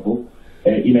 for example,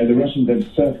 you know, the Russians have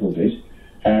circled it,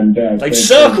 and they've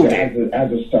circled it as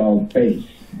a style base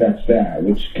that's there,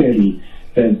 which clearly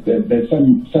there's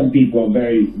some people are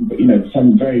very, you know,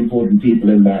 some very important people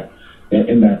in that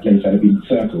place that have been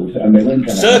circled, and they won't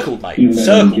come out, mate. Even though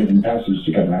they've been given passage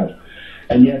to come out.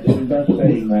 And yet, it is us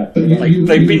saying that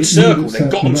they've been circled, they've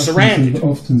got them surrounded. Have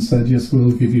often said, yes,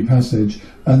 we'll give you passage,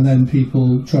 and then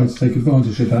people try to take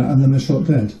advantage of that, and then they're shot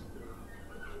dead.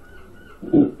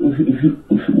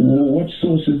 What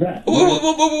source is that?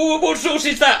 What source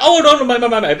is that? Hold on, mate.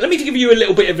 Let me give you a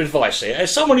little bit of advice here.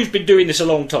 As someone who's been doing this a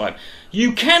long time,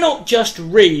 you cannot just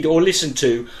read or listen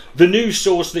to the news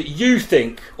source that you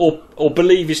think or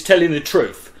believe is telling the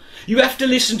truth. You have to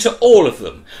listen to all of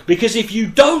them, because if you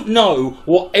don't know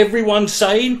what everyone's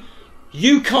saying,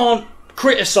 you can't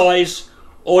criticise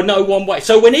or know one way.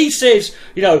 So when he says,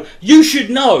 you know, you should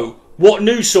know what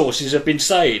news sources have been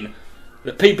saying,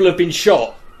 that people have been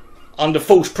shot under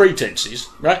false pretenses,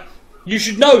 right? You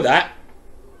should know that.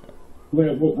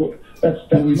 Well, that's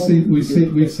we've seen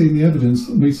the evidence.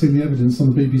 We've seen the evidence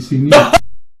on the BBC News.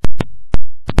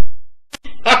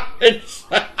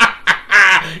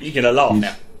 You're gonna laugh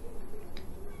now.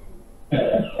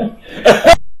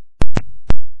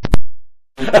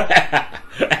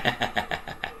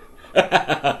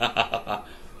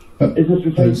 Is this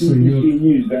the same BBC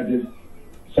News that is...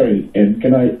 Sorry, Ian,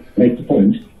 can I make the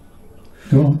point?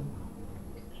 Go on.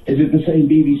 Is it the same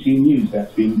BBC News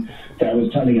that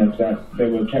was telling us that there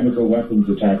were chemical weapons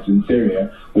attacks in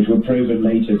Syria, which were proven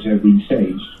later to have been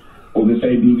staged, or the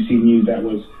same BBC News that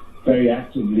was very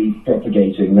actively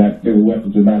propagating that there were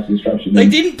weapons of mass destruction? They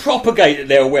didn't propagate that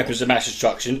there were weapons of mass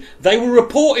destruction. They were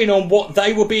reporting on what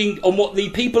the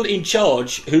people in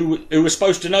charge who were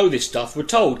supposed to know this stuff were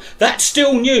told. That's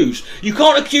still news. You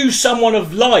can't accuse someone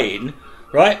of lying,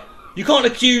 right? You can't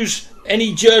accuse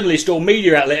any journalist or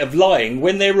media outlet of lying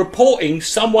when they're reporting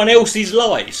someone else's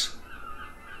lies.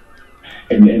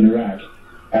 In Iraq,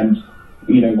 and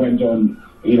went on,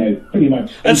 pretty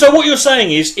much. And so what you're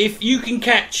saying is, if you can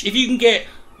get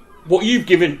what you've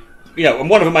given, and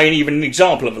one of them ain't even an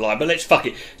example of a lie, but let's fuck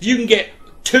it. If you can get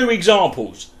 2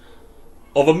 examples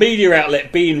of a media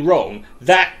outlet being wrong,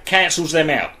 that cancels them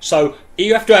out. So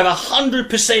you have to have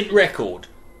 100% record.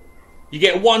 You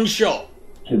get 1 shot.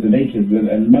 To the natives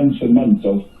and months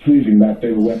of proving that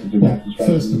they were weapons of mass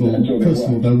destruction. First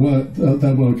of all,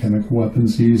 there were chemical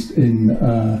weapons used in.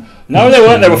 No, they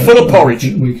weren't. They were full of porridge.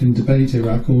 We can debate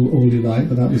Iraq all you like,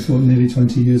 but that was nearly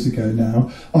 20 years ago now.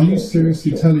 Are you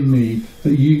seriously telling me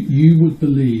that you would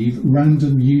believe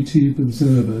random YouTube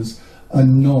observers are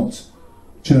not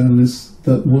journalists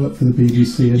that work for the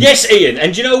BBC? Yes, Ian,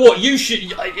 and you know what? You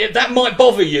should. That might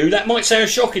bother you. That might sound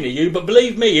shocking to you, but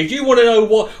believe me, if you want to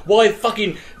know why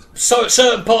fucking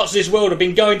certain parts of this world have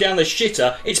been going down the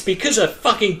shitter, it's because of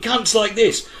fucking cunts like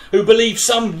this who believe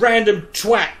some random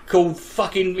twat called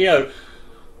fucking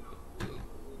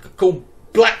called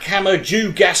Blackhammer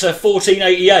Jew Gasser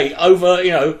 1488 over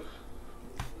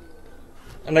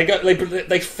and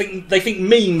they think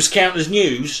memes count as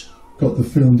news. Got the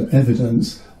filmed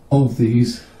evidence of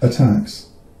these attacks?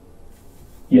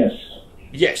 Yes.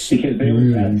 Yes. Because they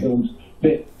also have films.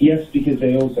 Yes, because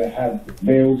they also have.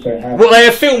 Well, they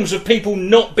have films of people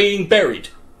not being buried.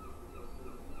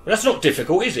 That's not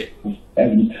difficult, is it?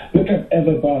 Evidence. Look up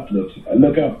Eva Bartlett.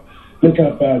 Look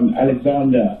up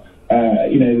Alexander.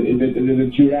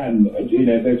 The Duran.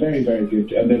 They're very, very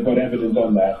good, and they've got evidence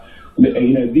on that.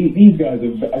 These guys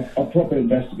are proper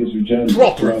investigative journalists.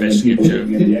 Proper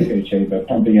investigative. In the echo chamber,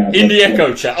 pumping out. In the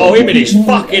echo chamber. Oh, him in his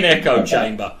fucking echo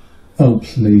chamber. Oh,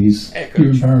 please. You're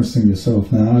embarrassing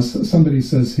yourself now. As somebody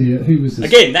says here, who was this?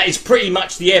 Again, that is pretty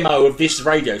much the MO of this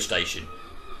radio station.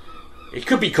 It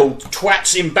could be called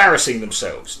Twats Embarrassing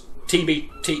Themselves. TET.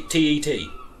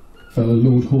 Fellow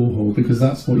Lord Haw, because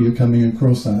that's what you're coming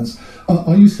across as.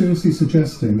 Are you seriously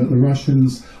suggesting that the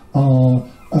Russians are...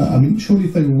 surely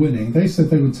if they were winning, they said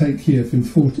they would take Kiev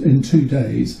in 2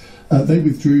 days. They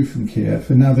withdrew from Kiev,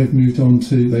 and now they've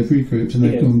regrouped, and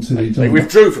they've gone to the... They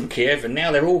withdrew from Kiev, and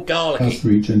now they're all garlicky.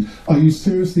 Region. Are you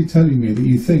seriously telling me that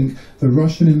you think the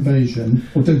Russian invasion,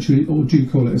 or do you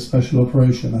call it a special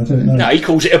operation? I don't know. No, he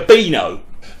calls it a Beano.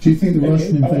 Do you think the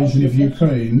Russian invasion of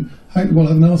Ukraine... Well, I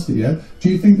haven't asked it yet. Do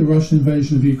you think the Russian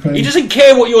invasion of Ukraine... He doesn't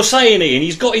care what you're saying, Ian.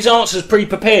 He's got his answers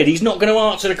pre-prepared. He's not going to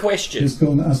answer the question. It's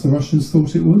gone as the Russians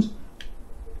thought it would?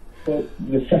 Well,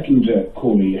 the second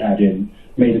caller you had in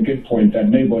made a good point that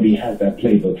nobody has that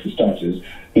playbook for starters.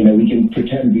 We can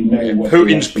pretend we know what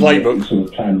Putin's playbook sort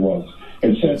of plan was.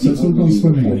 It certainly so it's all gone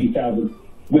swimmingly.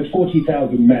 With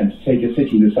 40,000 men to take a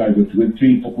city the size with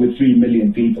 3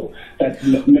 million people. That's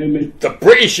no... The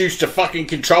British used to fucking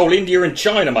control India and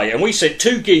China, mate, and we sent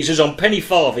 2 geezers on penny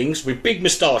farthings with big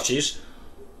moustaches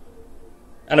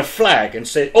and a flag and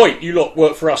said, "Oi, you lot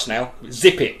work for us now.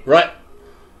 Zip it," right?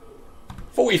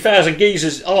 40,000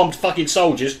 geezers, armed fucking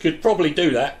soldiers, could probably do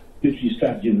that. Literally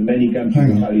strategies, and many countries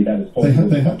will tell you that is possible.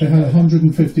 They had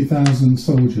 150,000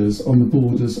 soldiers on the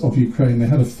borders of Ukraine. They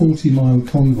had a 40-mile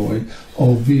convoy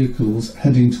of vehicles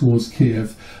heading towards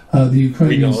Kiev. The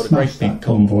Ukrainians smashed that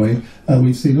convoy.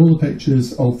 We've seen all the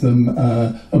pictures of them.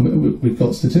 We've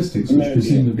got statistics, which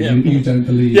presumably you don't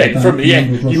believe. Yeah,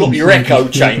 you got your echo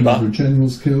chamber. The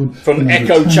generals killed. From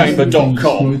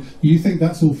echochamber.com. You think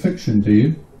that's all fiction, do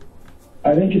you?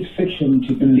 I think it's fiction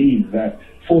to believe that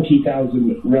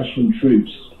 40,000 Russian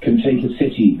troops can take a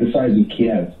city the size of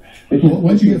Kiev.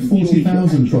 Where do you get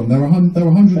 40,000 from? There were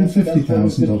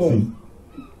 150,000 of them.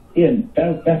 Ian,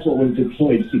 that's what was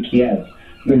deployed to Kiev.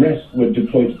 The rest were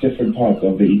deployed to different parts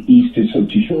of the east to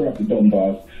shore up the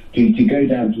Donbass, to go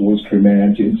down towards Crimea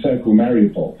and to encircle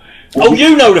Mariupol.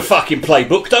 You know the fucking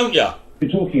playbook, don't you? What we're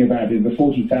talking about is the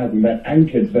 40,000 that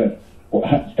anchored the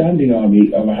standing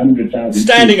army of 100,000.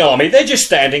 Standing army. They're just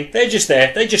standing. They're just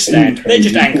there. They just stand. They're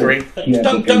just anchoring.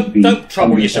 Don't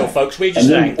trouble yourself, folks. We're just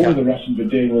anchoring. All the Russians were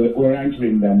doing were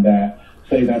anchoring them there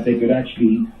so that they could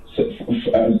actually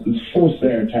force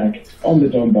their attack on the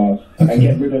Donbass and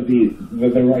get rid of the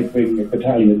right-wing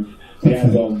battalions, the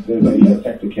Azov, the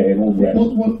Sector K, and all the rest.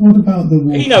 What about the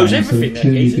war he knows crimes everything. that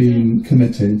have clearly been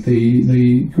committed?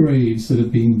 The graves that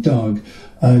have been dug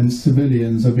and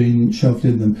civilians are being shoved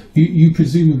in them. You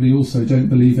presumably also don't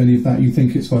believe any of that. You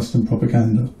think it's Western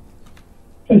propaganda.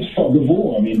 It's part of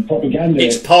war. I mean, propaganda.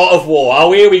 It's part of war.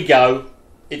 Oh, here we go.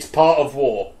 It's part of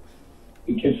war.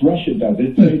 If Russia does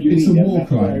it, No, it's a war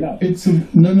crime. It's a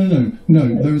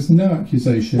no. There is no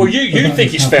accusation. Well, you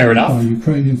think it's fair enough by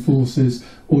Ukrainian forces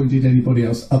or indeed anybody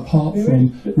else, apart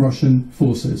from Russian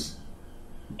forces.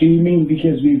 Do you mean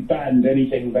because we've banned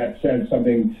anything that says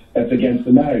something that's against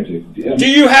the narrative? Do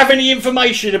you have any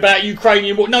information about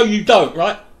Ukrainian war? No, you don't,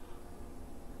 right?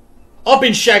 I've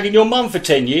been shagging your mum for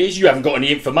 10 years. You haven't got any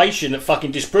information that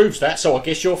fucking disproves that, so I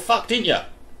guess you're fucked, didn't you?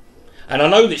 And I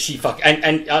know that she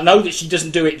and I know that she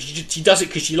doesn't do it. She does it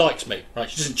because she likes me, right?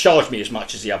 She doesn't charge me as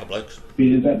much as the other blokes.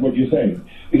 Is that what you're saying?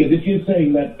 Because if you're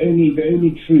saying that the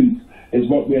only truth is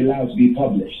what we're allowed to be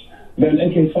published, then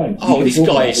okay, fine. Oh, this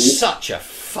guy is such a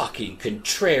fucking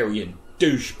contrarian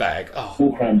douchebag. Oh.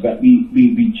 War crimes that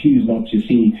we choose not to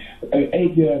see.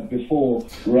 8 years before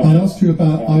Russia, I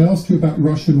asked you about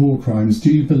Russian war crimes.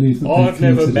 Do you believe that I've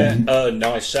never met a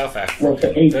nice South African? Well,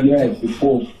 for 8 years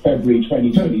before February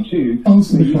 2022,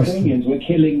 answer the Ukrainians were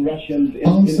killing Russians.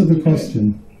 Answer the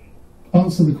question.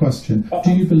 Answer the question.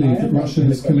 Do you believe that Russia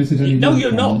has committed any war crimes? No,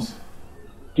 you're not.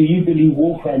 Do you believe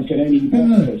war crimes can only be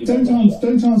perpetrated?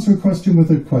 Don't answer a question with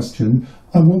a question.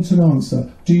 I want an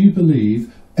answer. Do you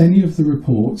believe any of the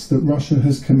reports that Russia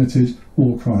has committed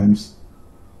war crimes?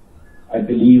 I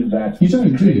believe that you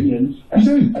don't, Ukrainians...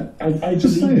 do you? You don't. I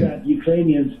Just believe say that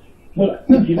Ukrainians... Well,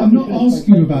 no, I'm not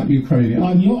asking you about Ukraine.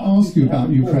 I'm not asking you about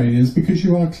Ukrainians because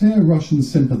you are a clear Russian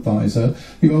sympathiser.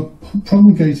 You are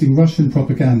promulgating Russian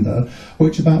propaganda,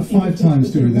 which about 5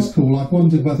 times during this call I've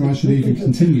wondered whether I should even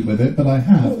continue with it, but I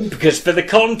have. Because for the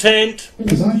content.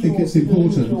 Because I think it's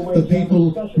important that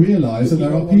people realise that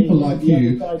there are people like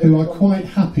you who are quite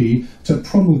happy to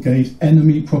promulgate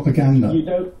enemy propaganda.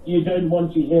 You don't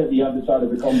want to hear the other side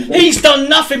of the conversation. He's done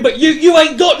nothing, but you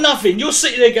ain't got nothing. You're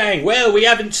sitting there going, well, we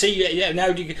haven't seen... Yeah,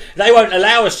 no, they won't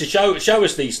allow us to show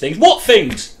us these things. What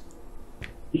things?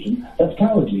 That's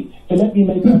cowardly. So let me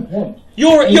make that point.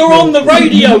 You're on the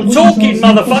radio talking,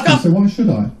 motherfucker. So why should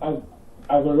I?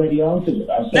 I've already answered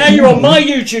it. Now you're on my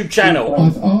YouTube channel.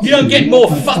 You don't get more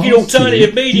fucking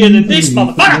alternative media than this,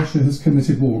 motherfucker. Russia has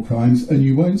committed war crimes, and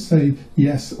you won't say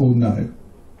yes or no.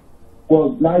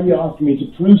 Well, now you're asking me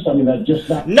to prove something that just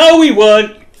that. No, we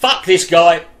weren't. Fuck this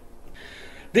guy.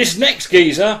 This next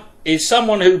geezer is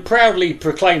someone who proudly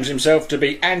proclaims himself to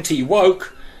be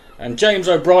anti-woke, and James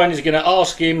O'Brien is going to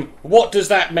ask him, what does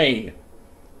that mean?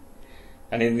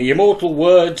 And in the immortal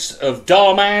words of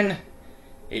Darman,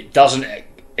 it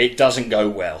doesn't go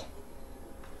well.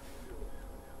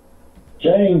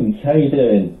 James, how you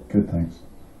doing? Good, thanks.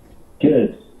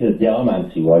 Good. Yeah, I'm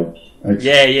anti-woke.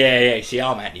 Yeah. See,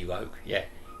 I'm anti-woke. Yeah.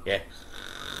 Is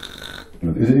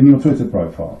it in your Twitter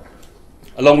profile?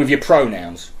 Along with your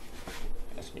pronouns.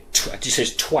 It just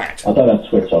says twat. I don't have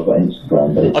Twitter, I've got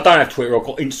Instagram. But I don't have Twitter, I've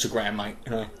got Instagram, mate.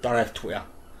 Don't have Twitter.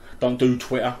 Don't do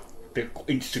Twitter. I've got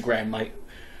Instagram, mate.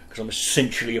 Because I'm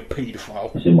essentially a paedophile.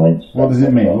 What does it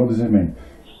mean? What does it mean?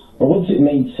 Well, what does it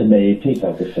mean to me? People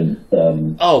have different...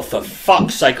 Oh, for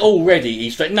fuck's sake. Already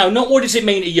he's... No, not what does it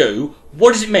mean to you.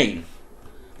 What does it mean?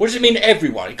 What does it mean to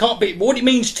everyone? It can't be... What it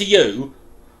means to you...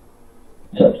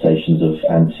 Interpretations of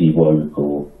anti-woke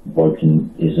or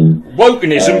wokenism.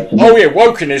 Wokenism?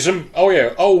 Wokenism. Oh,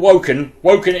 yeah. Old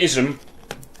wokenism.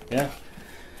 Yeah.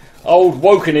 Old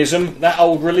wokenism. That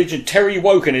old religion. Terry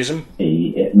wokenism.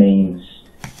 It means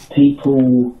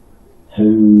people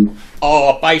who...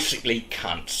 are basically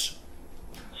cunts.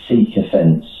 Seek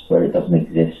offence where it doesn't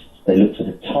exist. They look for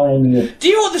the tiniest... Do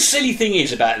you know what the silly thing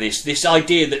is about this? This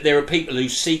idea that there are people who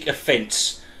seek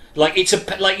offence. Don't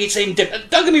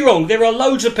get me wrong, there are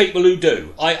loads of people who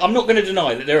do. I'm not going to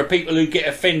deny that there are people who get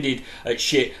offended at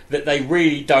shit that they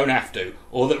really don't have to,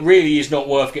 or that really is not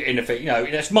worth getting offended. You know,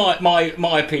 that's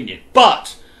my opinion.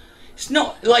 But it's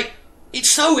not like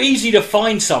it's so easy to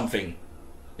find something.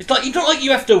 It's not like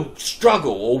you have to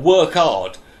struggle or work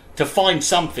hard to find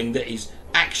something that is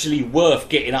actually worth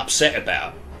getting upset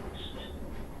about.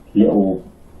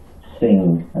 Little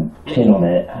thing and pin on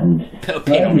it and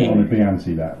Everyone would be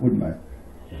anti that, wouldn't they?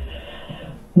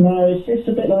 No, it's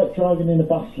a bit like driving in a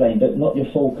bus lane, but not your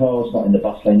full car's not in the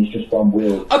bus lane, it's just one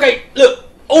wheel. Okay, look,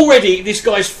 already this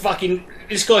guy's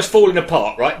falling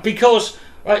apart, right? Because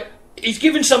he's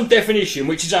given some definition,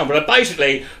 which is but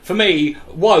basically, for me,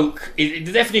 woke,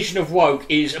 the definition of woke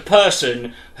is a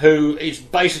person who is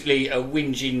basically a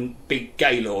whinging big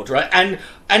gaylord, right?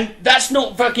 And that's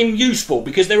not fucking useful,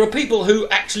 because there are people who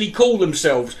actually call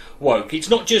themselves woke. It's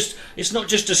not just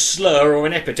a slur or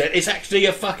an epithet. It's actually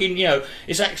a fucking,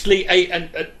 it's actually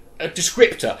a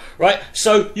descriptor, right?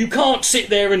 So you can't sit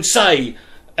there and say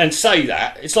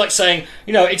that. It's like saying,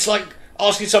 it's like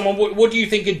asking someone, what do you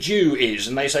think a Jew is?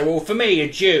 And they say, well, for me, a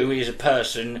Jew is a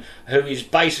person who is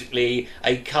basically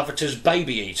a covetous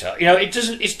baby eater.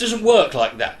 It doesn't work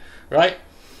like that, right?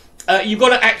 You've got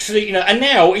to actually, and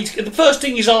now the first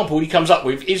example he comes up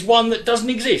with is one that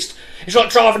doesn't exist. It's like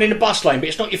driving in a bus lane, but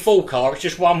it's not your full car, it's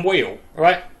just one wheel,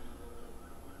 right?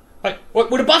 Right? Well,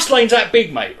 the bus lane's that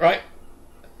big, mate, right?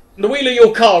 The wheel of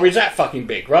your car is that fucking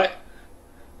big, right?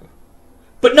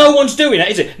 But no one's doing that,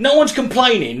 is it? No one's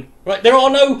complaining, right? There are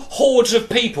no hordes of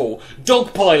people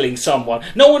dogpiling someone.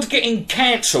 No one's getting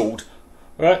cancelled,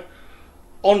 right?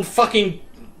 Or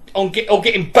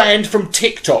getting banned from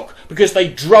TikTok because they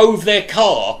drove their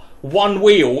car one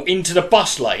wheel into the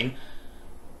bus lane.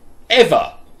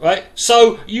 Ever, right?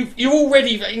 So you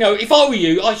already, if I were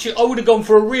you, I would have gone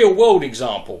for a real world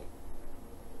example.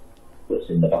 What's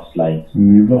in the bus lane?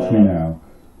 You've lost me now.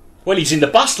 Well, he's in the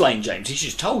bus lane, James. He's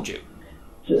just told you.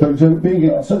 So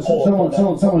someone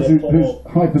who's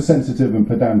hypersensitive and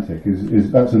pedantic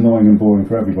is that's annoying and boring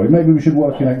for everybody. Maybe we should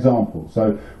work in examples.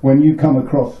 So when you come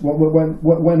across,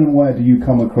 when and where do you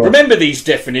come across? Remember these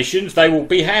definitions; they will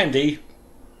be handy.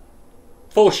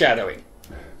 Foreshadowing.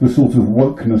 The sort of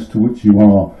wokeness to which you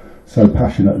are so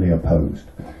passionately opposed.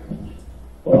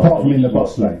 Apart from in the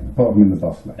bus lane.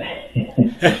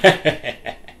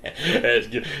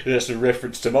 That's a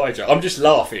reference to my job. I'm just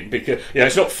laughing because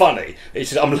it's not funny.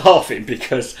 I'm laughing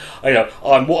because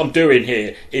what I'm doing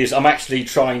here is I'm actually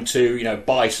trying to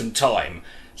buy some time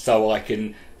so I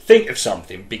can think of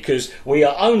something, because we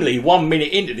are only 1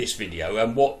 minute into this video,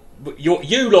 and what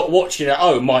you lot watching at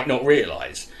home might not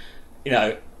realise,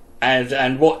 what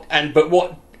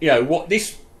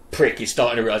this prick is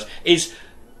starting to realise is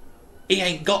he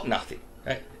ain't got nothing.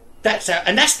 Right? That's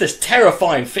the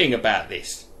terrifying thing about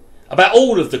this. About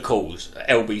all of the calls,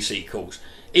 LBC calls,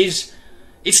 is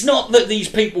it's not that these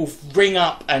people ring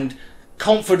up and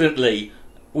confidently,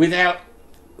 without,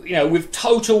 with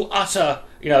total, utter,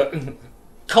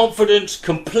 confidence,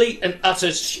 complete and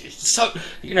utter,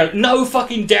 no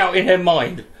fucking doubt in their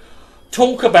mind,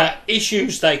 talk about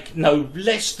issues they know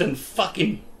less than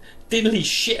fucking diddly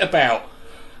shit about.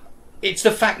 It's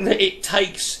the fact that it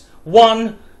takes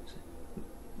one,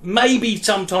 maybe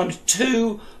sometimes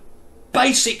two,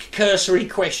 basic cursory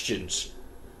questions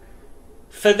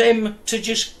for them to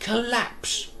just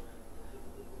collapse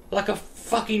like a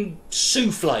fucking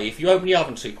souffle if you open the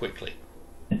oven too quickly.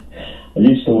 I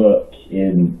used to work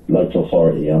in local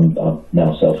authority. I'm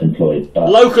now self-employed. But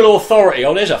local authority?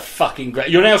 Oh, there's a fucking great...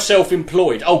 You're now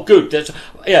self-employed. Oh, good.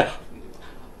 Yeah.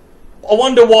 I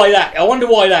wonder why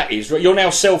that is. You're now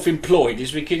self-employed.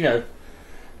 Is because,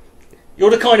 you're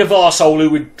the kind of arsehole who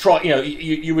would try,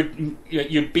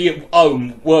 you'd be at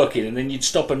home working and then you'd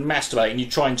stop and masturbate and you'd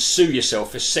try and sue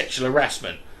yourself for sexual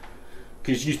harassment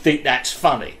because you think that's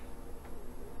funny.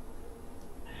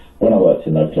 When I worked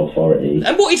in local authority...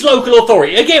 And what is local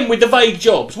authority? Again, with the vague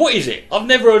jobs. What is it? I've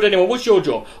never heard anyone... What's your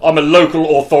job? I'm a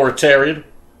local authoritarian.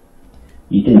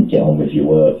 You didn't get on with your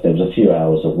work. There was a few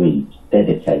hours a week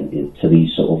dedicated to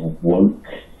these sort of woke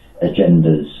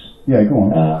agendas. Yeah, go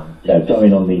on.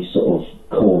 Going on these sort of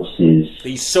courses.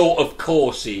 These sort of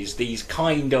courses, these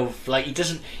kind of, like,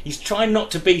 he's trying not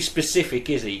to be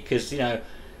specific, is he? Because,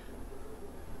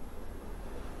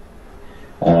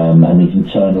 and these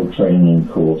internal training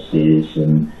courses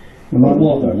and... Like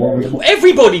what, though?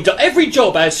 Every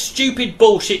job has stupid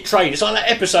bullshit training. It's like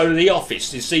that episode of The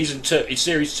Office in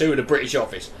series 2 of the British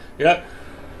Office,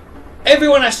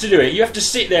 Everyone has to do it. You have to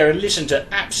sit there and listen to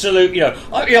absolute,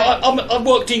 I've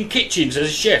worked in kitchens as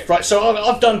a chef, right? So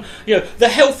I've done, the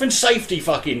health and safety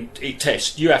fucking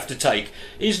test you have to take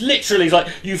is literally like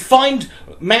you find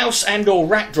mouse and or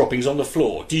rat droppings on the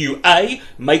floor. Do you A,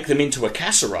 make them into a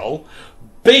casserole,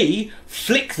 B,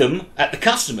 flick them at the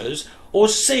customers, or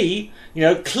C,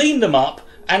 clean them up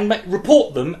and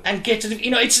report them and get to the,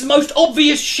 it's the most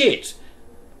obvious shit.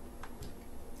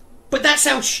 But that's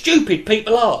how stupid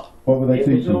people are. What were they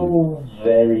teaching? It was all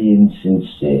very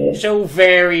insincere. It's all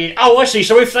very... Oh, I see.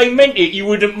 So if they meant it, you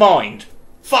wouldn't mind.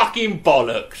 Fucking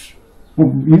bollocks.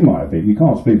 Well, you might have been. You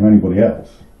can't speak for anybody else.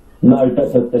 No,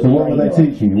 but so what were they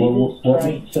teaching?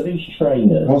 So these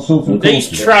trainers... What sort of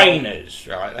These trainers,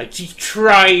 right? These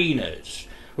trainers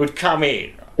would come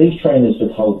in. these trainers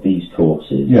would hold these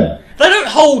courses. Yeah. They don't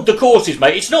hold the courses,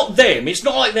 mate. It's not them. It's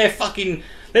not like they're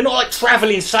not like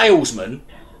travelling salesmen.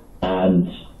 And,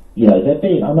 you know,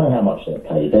 I know how much they're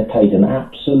paid. They're paid an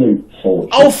absolute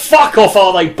fortune. Oh, fuck off,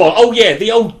 are they, Oh, yeah,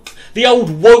 the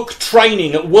old woke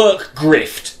training at work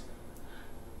grift.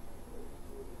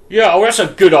 Yeah, well, that's a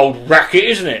good old racket,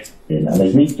 isn't it? And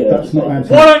they need to... That's not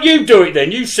Why don't you do it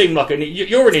then? You seem like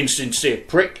you're an insincere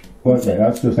prick. Well,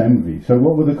 that's just envy. So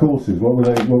what were the courses? What were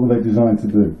they designed to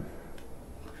do?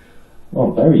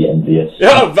 Oh, I'm very envious.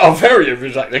 Yeah, I'm very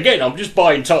envious. Again, I'm just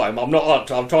buying time. I'm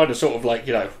trying to sort of like,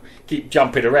 you know, keep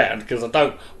jumping around because I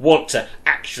don't want to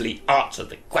actually answer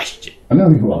the question. I know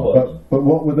you are, but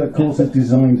what were the courses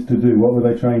designed to do? What were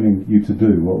they training you to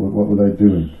do? What were they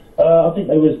doing? I think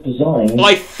they was designed...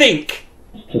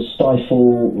 to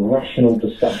stifle rational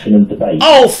discussion and debate.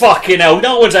 Oh, fucking hell.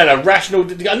 No one's had a rational...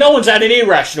 No one's had an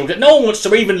irrational... No one wants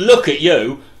to even look at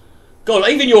you. God,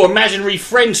 even your imaginary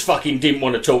friends fucking didn't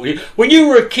want to talk to you. When you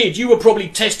were a kid, you were probably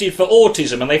tested for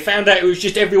autism and they found out it was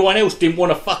just everyone else didn't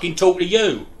want to fucking talk to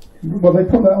you. Well, they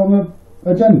put that on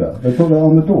the agenda. They put that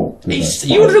on the door. You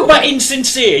want to talk about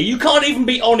insincere? You can't even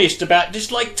be honest about...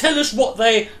 Just, like, tell us what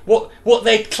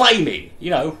they're claiming,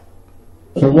 you know.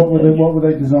 So what were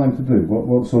they designed to do?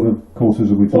 What sort of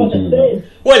courses are we talking about?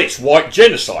 Well, it's white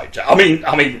genocide. I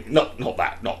mean, not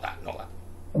that.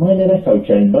 Am I in an echo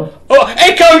chamber? Oh,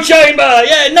 echo chamber!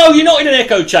 Yeah, no, you're not in an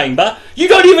echo chamber. You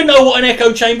don't even know what an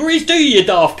echo chamber is, do you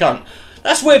daft cunt?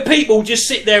 That's where people just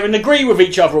sit there and agree with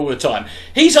each other all the time.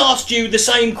 He's asked you the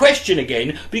same question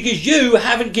again because you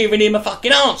haven't given him a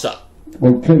fucking answer.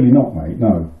 Well, clearly not, mate,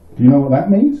 no. Do you know what that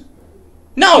means?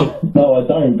 No! No, I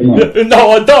don't.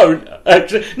 No, I don't.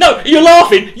 Actually, no, you're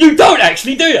laughing. You don't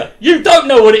actually, do you? You don't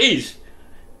know what it is.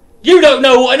 You don't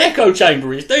know what an echo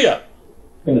chamber is, do you?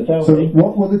 Going to tell so me.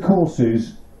 What were the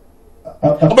courses?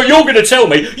 But you're going to tell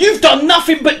me. You've done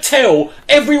nothing but tell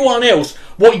everyone else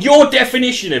what your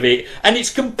definition of it, and it's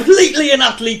completely and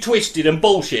utterly twisted and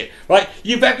bullshit, right?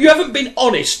 You haven't been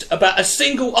honest about a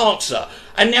single answer,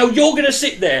 and now you're going to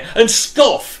sit there and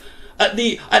scoff at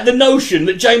the notion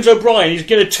that James O'Brien is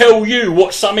going to tell you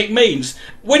what something means,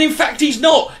 when in fact he's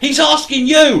not. He's asking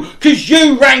you, because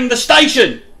you rang the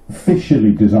station.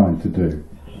 Officially designed to do.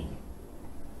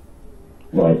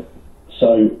 Right.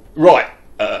 So. Right.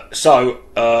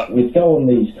 We go on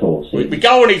these courses. We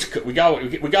go on these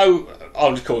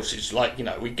courses, like, you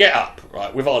know, we get up,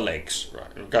 right, with our legs,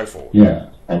 right, and go forward. Yeah.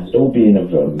 And all be in a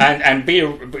room. And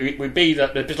we'd be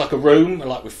just like a room,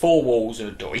 like with four walls and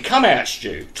a door. He'd come out,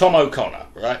 Stu, Tom O'Connor,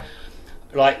 right?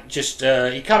 Like, just,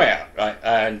 he'd come out, right,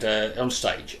 and on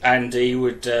stage, and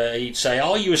he'd say,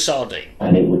 "Are you a sardine?"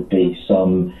 And it would be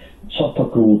some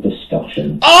topical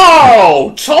discussion.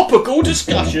 Oh! Topical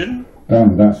discussion?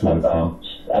 That sort of thing.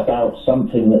 About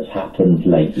something that's happened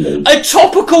lately. A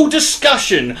topical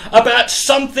discussion about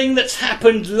something that's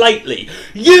happened lately.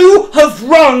 You have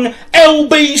rung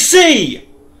LBC,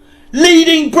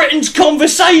 leading Britain's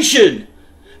conversation,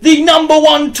 the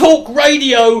 #1 talk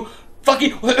radio,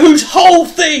 whose whole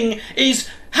thing is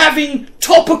having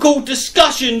topical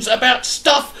discussions about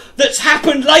stuff that's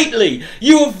happened lately.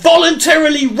 You have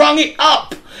voluntarily rung it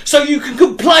up so you can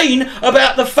complain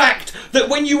about the fact that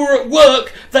when you were at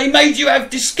work they made you have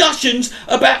discussions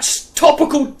about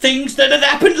topical things that had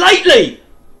happened lately.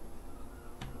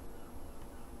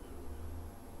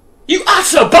 You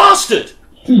utter bastard!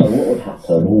 So what would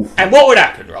happen? And what would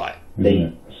happen, right?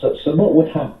 So what would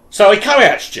happen? So he come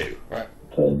out, Stu, right?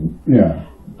 Yeah.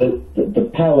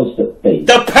 The powers that be.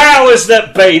 The powers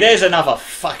that be! There's another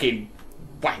fucking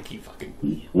wanky fucking...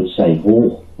 would say,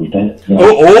 oh, we don't... You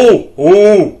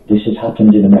know, this has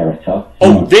happened in America.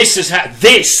 Oh, this has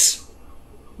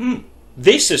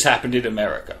This has happened in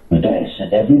America. We better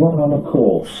send everyone on a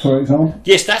course. For example?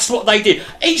 Yes, that's what they did.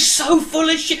 He's so full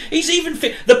of shit. He's even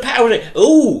the power that,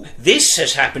 oh, this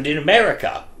has happened in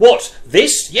America. What?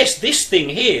 This? Yes, this thing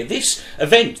here, this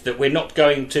event that we're not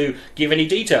going to give any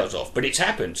details of, but it's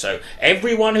happened. So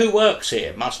everyone who works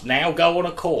here must now go on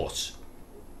a course.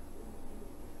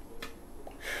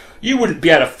 You wouldn't be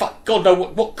able to God know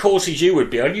what courses you would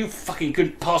be on. You fucking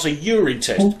couldn't pass a urine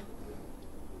test.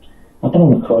 I don't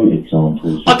want to quote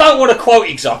examples. I don't want to quote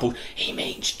examples. He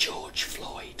means George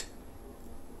Floyd.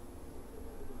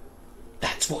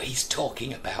 That's what he's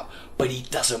talking about, but he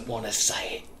doesn't want to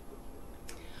say it.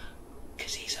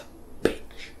 Because he's a bitch.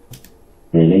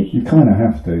 Really? You kind of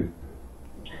have to.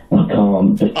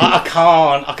 I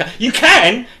can't. You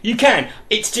can.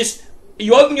 It's just,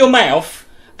 you open your mouth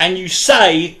and you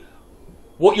say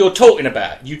what you're talking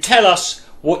about. You tell us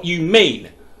what you mean,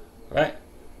 right?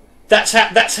 That's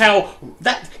how,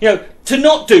 you know, to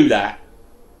not do that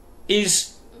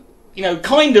is you know,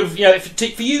 kind of, you know,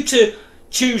 for you to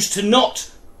choose to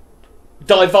not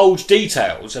divulge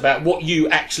details about what you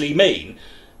actually mean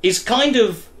is kind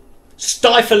of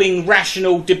stifling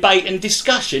rational debate and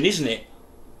discussion, isn't it?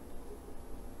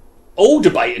 All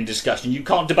debate and discussion. You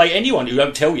can't debate anyone who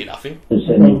don't tell you nothing.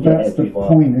 Well, that's the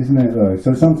point, isn't it, though?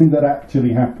 So something that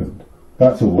actually happened.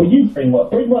 That's all. Well, you bring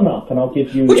one up, and I'll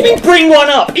give you. What do you mean, bring one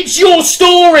up? It's your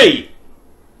story.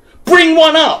 Bring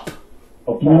one up.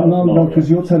 No, because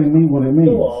you're telling me what it means.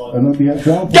 And the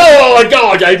example. Go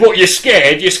on, Dave. What, you're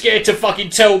scared? You're scared to fucking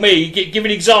tell me? Give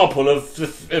an example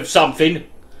of something.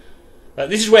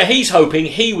 This is where he's hoping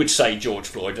he would say George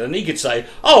Floyd, and he could say,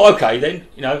 "Oh, okay, then,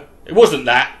 you know, it wasn't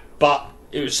that, but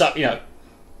it was something, you know,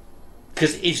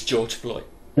 because it is George Floyd."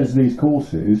 There's these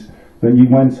courses that you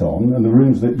went on, and the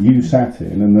rooms that you sat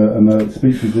in, and the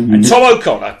speeches that you and Tom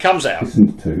O'Connor comes out.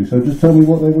 Listened to. So just tell me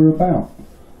what they were about.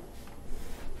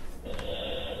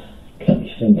 Let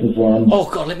me think of one. Oh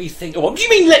God, let me think of one. What do you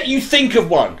mean? Let you think of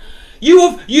one?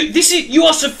 You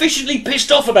are sufficiently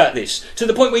pissed off about this to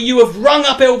the point where you have rung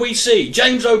up LBC,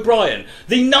 James O'Brien,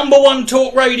 the #1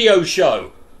 talk radio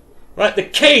show, right? The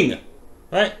king,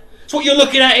 right? That's what you're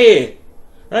looking at here,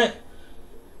 right?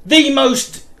 The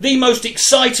most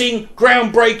exciting,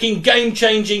 groundbreaking,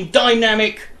 game-changing,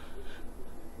 dynamic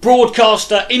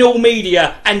broadcaster in all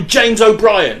media, and James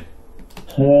O'Brien.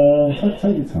 Take your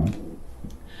time.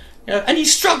 You know, and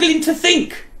he's struggling to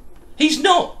think. He's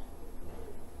not.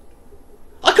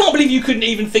 I can't believe you couldn't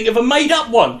even think of a made-up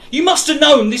one. You must have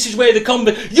known this is where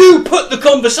you put the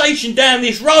conversation down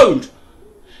this road.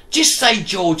 Just say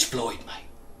George Floyd, mate.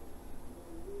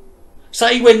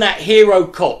 Say when that hero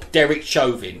cop, Derek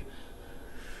Chauvin,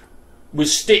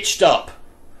 was stitched up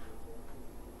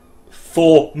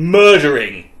for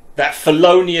murdering that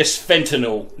felonious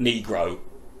fentanyl Negro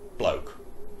bloke.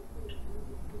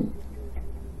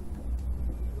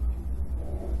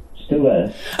 Still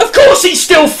there? Of course he's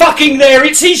still fucking there.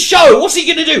 It's his show. What's he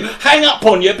going to do? Hang up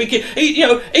on you? Because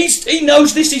he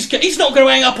knows this is. He's not going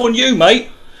to hang up on you, mate.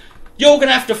 You're going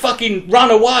to have to fucking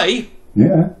run away.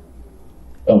 Yeah.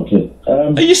 Okay.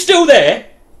 Are you still there?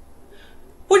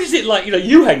 What is it like? You know,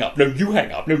 you hang up. No, you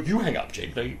hang up. No, you hang up,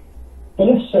 James. No, you...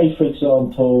 Well, let's say, for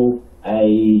example,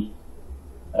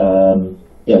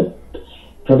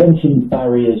 preventing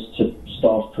barriers to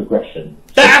staff progression.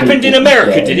 That happened in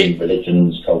America, did it?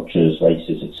 Religions, cultures,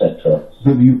 races, etc.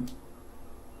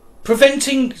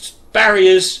 Preventing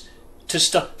barriers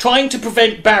to trying to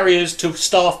prevent barriers to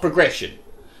staff progression.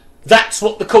 That's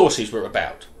what the courses were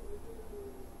about.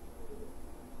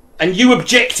 And you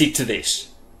objected to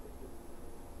this.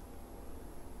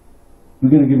 We're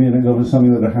going to give you an example of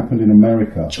something that happened in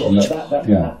America. That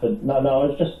happened. No,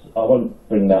 I won't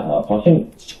bring that up. I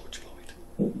think it's George Floyd.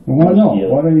 Well, why not?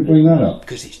 Why don't you bring that up?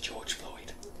 Because it's George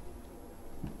Floyd.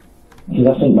 Because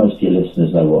I think most of your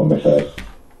listeners know what I'm referring to.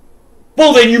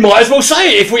 Well, then you might as well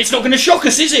say it if it's not going to shock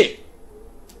us, is it?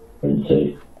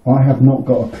 I have not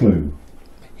got a clue.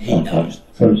 He knows.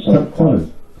 So tell us.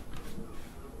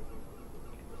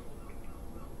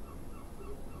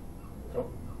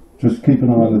 Just keep an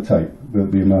eye on the tape,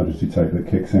 the emergency tape that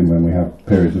kicks in when we have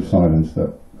periods of silence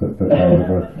that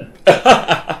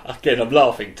Again, I'm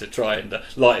laughing to try and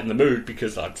lighten the mood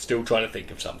because I'm still trying to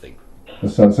think of something.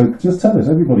 So just tell us,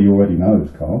 everybody already knows,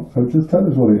 Carl, so just tell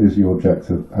us what it is you object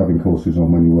to having courses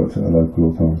on when you worked at a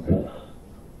local authority.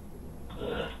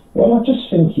 Well, I just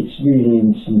think it's really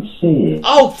insincere.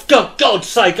 Oh, for God's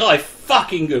sake, I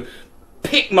fucking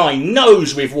pick my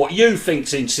nose with what you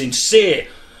think's insincere.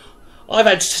 I've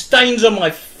had stains on my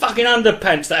fucking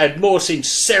underpants that had more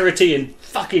sincerity and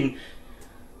fucking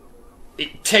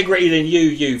integrity than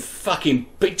you fucking.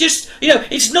 But just, you know,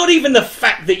 it's not even the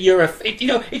fact that you're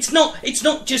it's not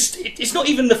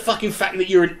even the fucking fact that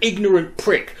you're an ignorant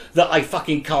prick that I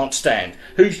fucking can't stand.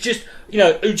 Who's just, you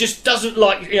know, who just doesn't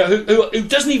like, you know, who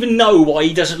doesn't even know why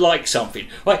he doesn't like something.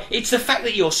 Right? It's the fact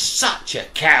that you're such a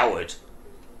coward.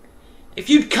 If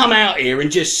you'd come out here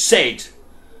and just said,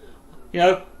 you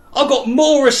know, I've got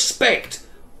more respect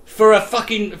for a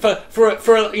fucking for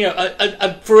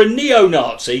a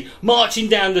neo-Nazi marching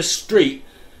down the street,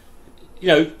 you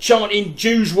know, chanting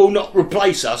 "Jews will not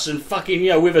replace us" and fucking, you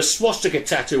know, with a swastika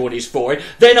tattoo on his forehead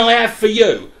than I have for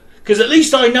you, because at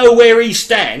least I know where he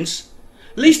stands.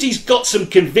 At least he's got some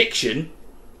conviction.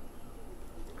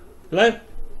 You know,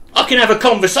 I can have a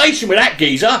conversation with that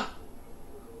geezer.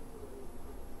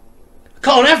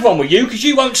 Can't have one with you because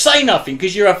you won't say nothing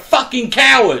because you're a fucking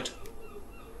coward.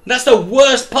 That's the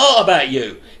worst part about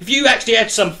you. If you actually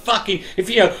had some fucking, if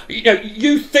you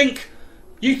think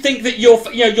that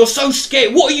you're so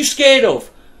scared. What are you scared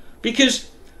of? Because,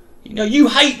 you know, you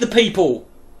hate the people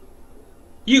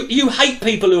You hate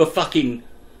people who are fucking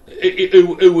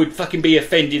who would fucking be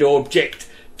offended or object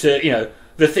to, you know,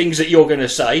 the things that you're going to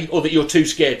say or that you're too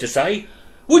scared to say,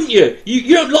 wouldn't you?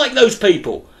 You don't like those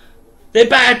people. They're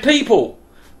bad people.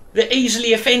 They're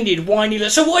easily offended, whiny.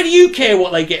 So why do you care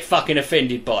what they get fucking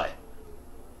offended by?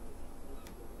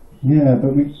 Yeah,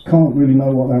 but we can't really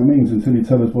know what that means until you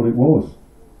tell us what it was,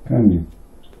 can you?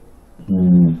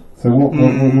 So what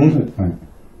was it, mate?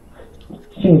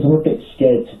 Things I'm a bit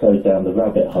scared to go down the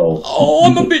rabbit hole. Oh,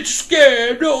 I'm a bit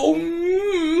scared.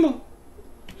 Oh,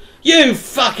 you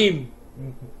fucking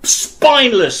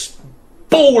spineless,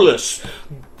 ballless,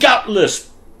 gutless,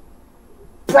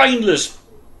 brainless,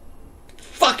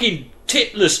 fucking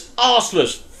titless,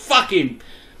 arseless, fucking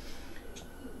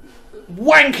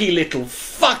wanky little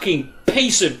fucking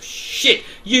piece of shit.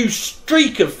 You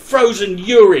streak of frozen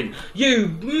urine. You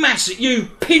massive, you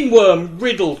pinworm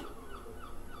riddled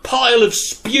pile of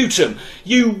sputum.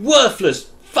 You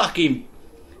worthless fucking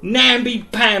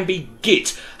namby-pamby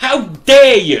git. How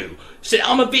dare you say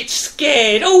I'm a bit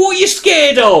scared? Oh, what are you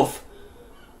scared of?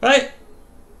 Right?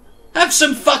 Have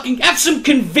some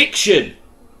conviction.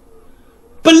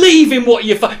 Believe in what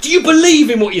do you believe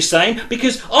in what you're saying?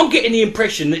 Because I'm getting the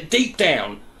impression that deep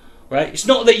down, right, it's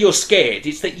not that you're scared,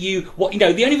 it's that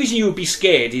the only reason you would be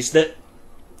scared is that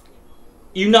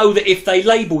you know that if they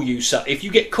label you, if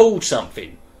you get called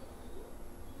something,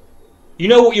 you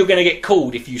know what you're going to get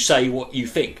called if you say what you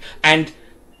think. And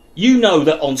you know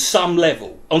that on some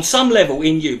level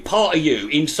in you, part of you,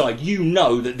 inside, you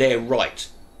know that they're right.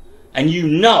 And you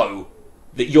know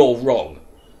that you're wrong.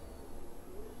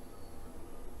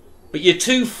 But you're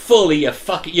too full of your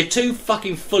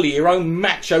your own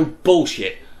macho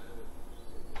bullshit.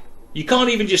 You can't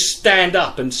even just stand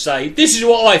up and say, this is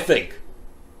what I think.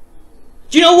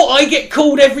 Do you know what I get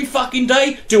called every fucking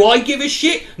day? Do I give a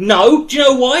shit? No. Do you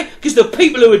know why? Because the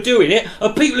people who are doing it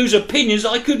are people whose opinions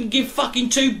I couldn't give fucking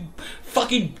two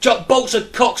fucking bolts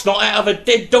of cock's not out of a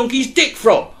dead donkey's dick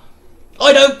from.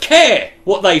 I don't care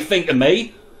what they think of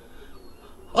me.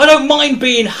 I don't mind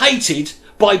being hated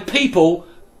by people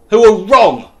who are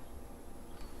wrong.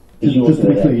 Just to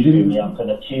be clear, you didn't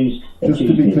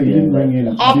ring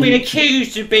in. I've been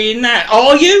accused of being that.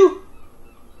 Are you?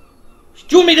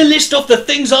 Do you want me to list off the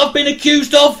things I've been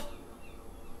accused of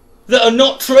that are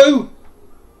not true?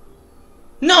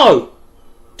 No.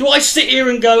 Do I sit here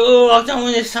and go, oh, I don't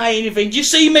want to say anything? Do you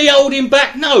see me holding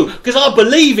back? No, because I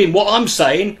believe in what I'm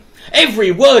saying.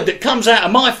 Every word that comes out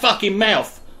of my fucking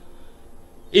mouth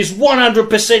is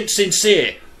 100%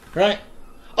 sincere, right?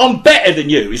 I'm better than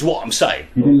you, is what I'm saying.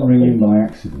 You didn't ring in by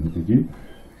accident, did you?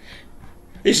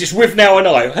 This is With Now and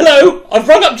I. Hello, I've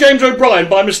rung up James O'Brien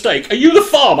by mistake. Are you the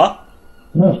farmer?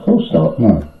 No, of course not.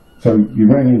 No. So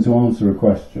you rang in to answer a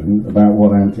question about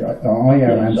what I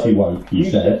am anti-woke, you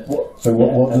said. So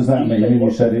what does that mean? And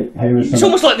you said it. Here is it's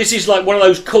almost like this is like one of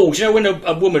those calls. You know when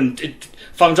a woman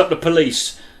phones up the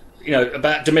police, you know,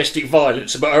 about domestic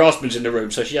violence, but her husband's in the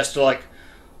room, so she has to like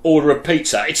order a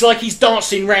pizza. It's like he's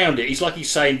dancing round it. He's like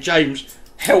he's saying, James,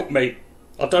 help me.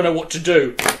 I don't know what to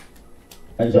do.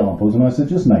 Examples, and I said,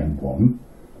 just name one.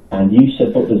 And you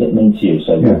said, what does it mean to you?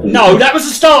 So no, that was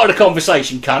the start of the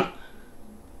conversation, cunt.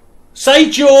 Say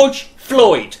George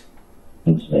Floyd.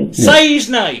 Say his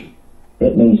name.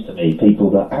 It means to me people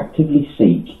that actively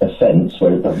seek offence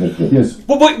where it doesn't exist. Yes.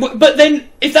 But then,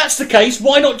 if that's the case,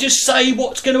 why not just say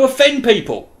what's going to offend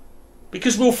people?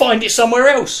 Because we'll find it somewhere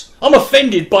else. I'm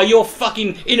offended by your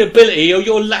fucking inability or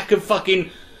your lack of fucking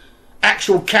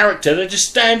actual character to just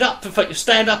stand up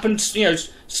and, you know,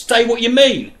 say what you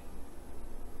mean.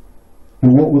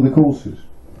 And what were the courses?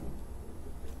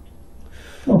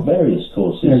 Well, various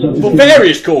courses. Yeah, well,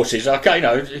 various courses. Okay, you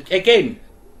know, again.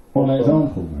 One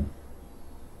example, then.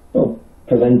 Well,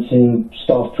 preventing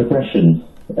staff progression.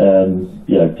 You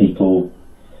know, people.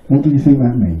 What do you think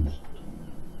that means?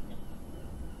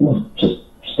 Well, just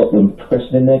stop them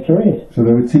progressing in their career. So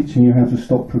they were teaching you how to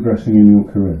stop progressing in your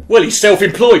career. Well, he's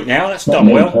self-employed now. That's done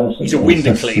well. He's a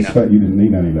window cleaner. I suspect you didn't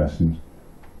need any lessons.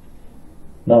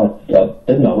 No, I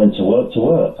didn't. I went to work.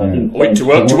 I didn't. Went to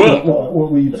work.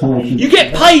 What were you taught? You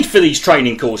get paid for these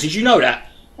training courses. You know that.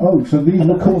 Oh, so these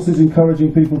were courses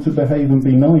encouraging people to behave and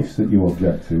be nice that you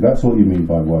object to. That's what you mean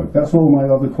by woke. That's what all my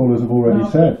other callers have already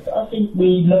said. I think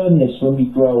we learn this when we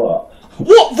grow up.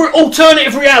 What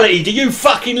alternative reality do you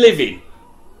fucking live in?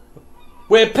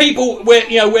 Where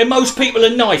most people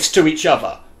are nice to each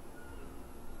other.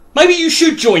 Maybe you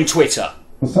should join Twitter.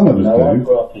 Well, some of us do. I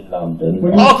grew up in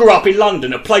London. I grew up in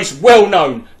London, a place well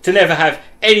known to never have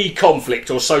any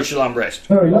conflict or social unrest.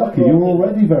 Very lucky. You're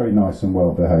already very nice and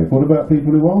well behaved. What about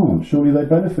people who aren't? Surely they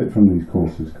benefit from these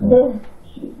courses, Carl. Well,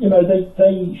 you know, they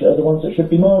are the ones that should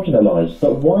be marginalised.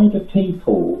 But why do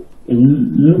people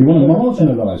look... You want to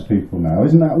marginalise people now,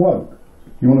 isn't that woke?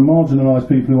 You want to marginalise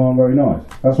people who aren't very nice.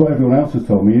 That's what everyone else has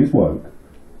told me is woke.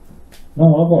 No,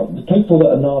 I want the people that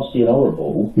are nasty and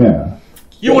horrible. Yeah.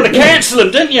 You want to cancel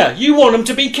them, don't you? You want them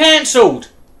to be cancelled.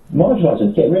 Marginalise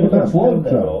them, get rid of them. That's woke,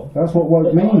 though. That's what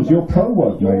woke means. You're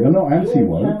pro-woke, mate. You're not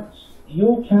anti-woke.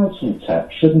 Your council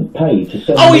tax shouldn't pay to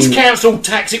send... Oh, it's council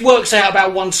tax. It works out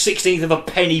about 1/16 of a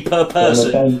penny per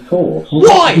person. On a day course.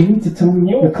 Why? You need to tell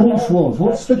me what the course was.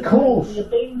 What's the course? The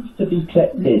bins to be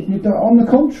collected. On the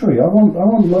contrary, I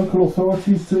want local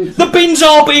authorities to... The bins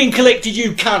are being collected,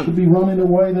 you cunt. To be run in a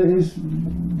way that is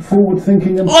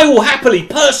forward-thinking and... I will happily,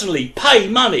 personally, pay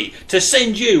money to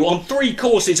send you on 3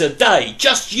 courses a day.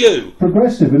 Just you.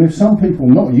 Progressive, and if some people,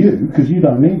 not you, because you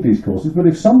don't need these courses, but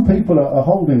if some people are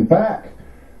holding back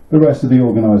the rest of the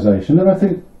organisation, then I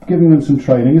think giving them some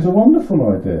training is a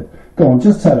wonderful idea. Go on,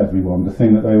 just tell everyone the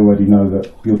thing that they already know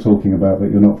that you're talking about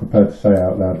that you're not prepared to say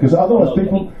out loud, because otherwise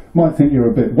people might think you're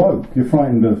a bit woke. You're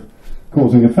frightened of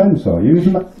causing offence, are you?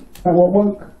 Isn't that what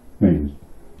woke means?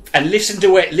 And listen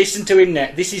to him now.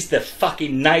 This is the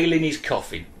fucking nail in his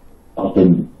coffin. I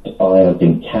have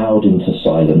been cowed into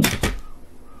silence.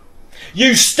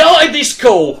 You started this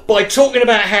call by talking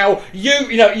about how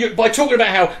by talking about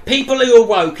how people who are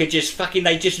woke are just fucking,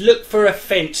 they just look for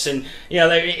offence, and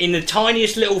they're in the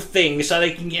tiniest little thing so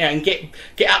they can and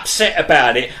get upset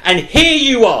about it. And here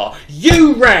you are,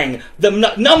 you rang the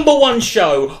 #1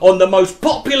 show on the most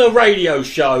popular radio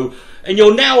show, and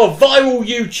you're now a viral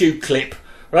YouTube clip,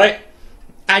 right?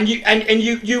 And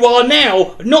you are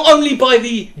now, not only by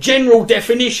the general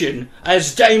definition,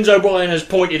 as James O'Brien has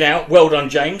pointed out, well done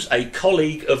James, a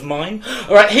colleague of mine,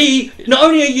 alright, not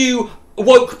only are you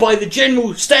woke by the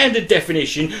general standard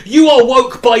definition, you are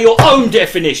woke by your own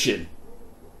definition.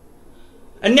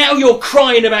 And now you're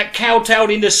crying about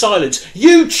kowtowed into silence.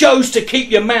 You chose to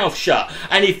keep your mouth shut,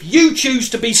 and if you choose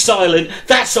to be silent,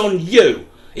 that's on you.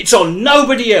 It's on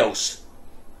nobody else.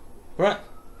 Right?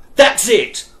 That's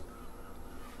it.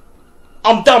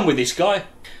 I'm done with this guy.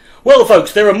 Well,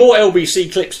 folks, there are more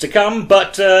LBC clips to come,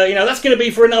 but, that's going to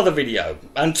be for another video.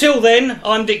 Until then,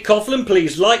 I'm Dick Coughlan.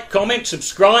 Please like, comment,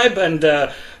 subscribe, and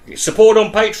support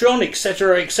on Patreon,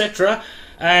 etc., etc.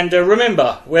 And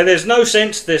remember, where there's no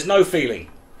sense, there's no feeling.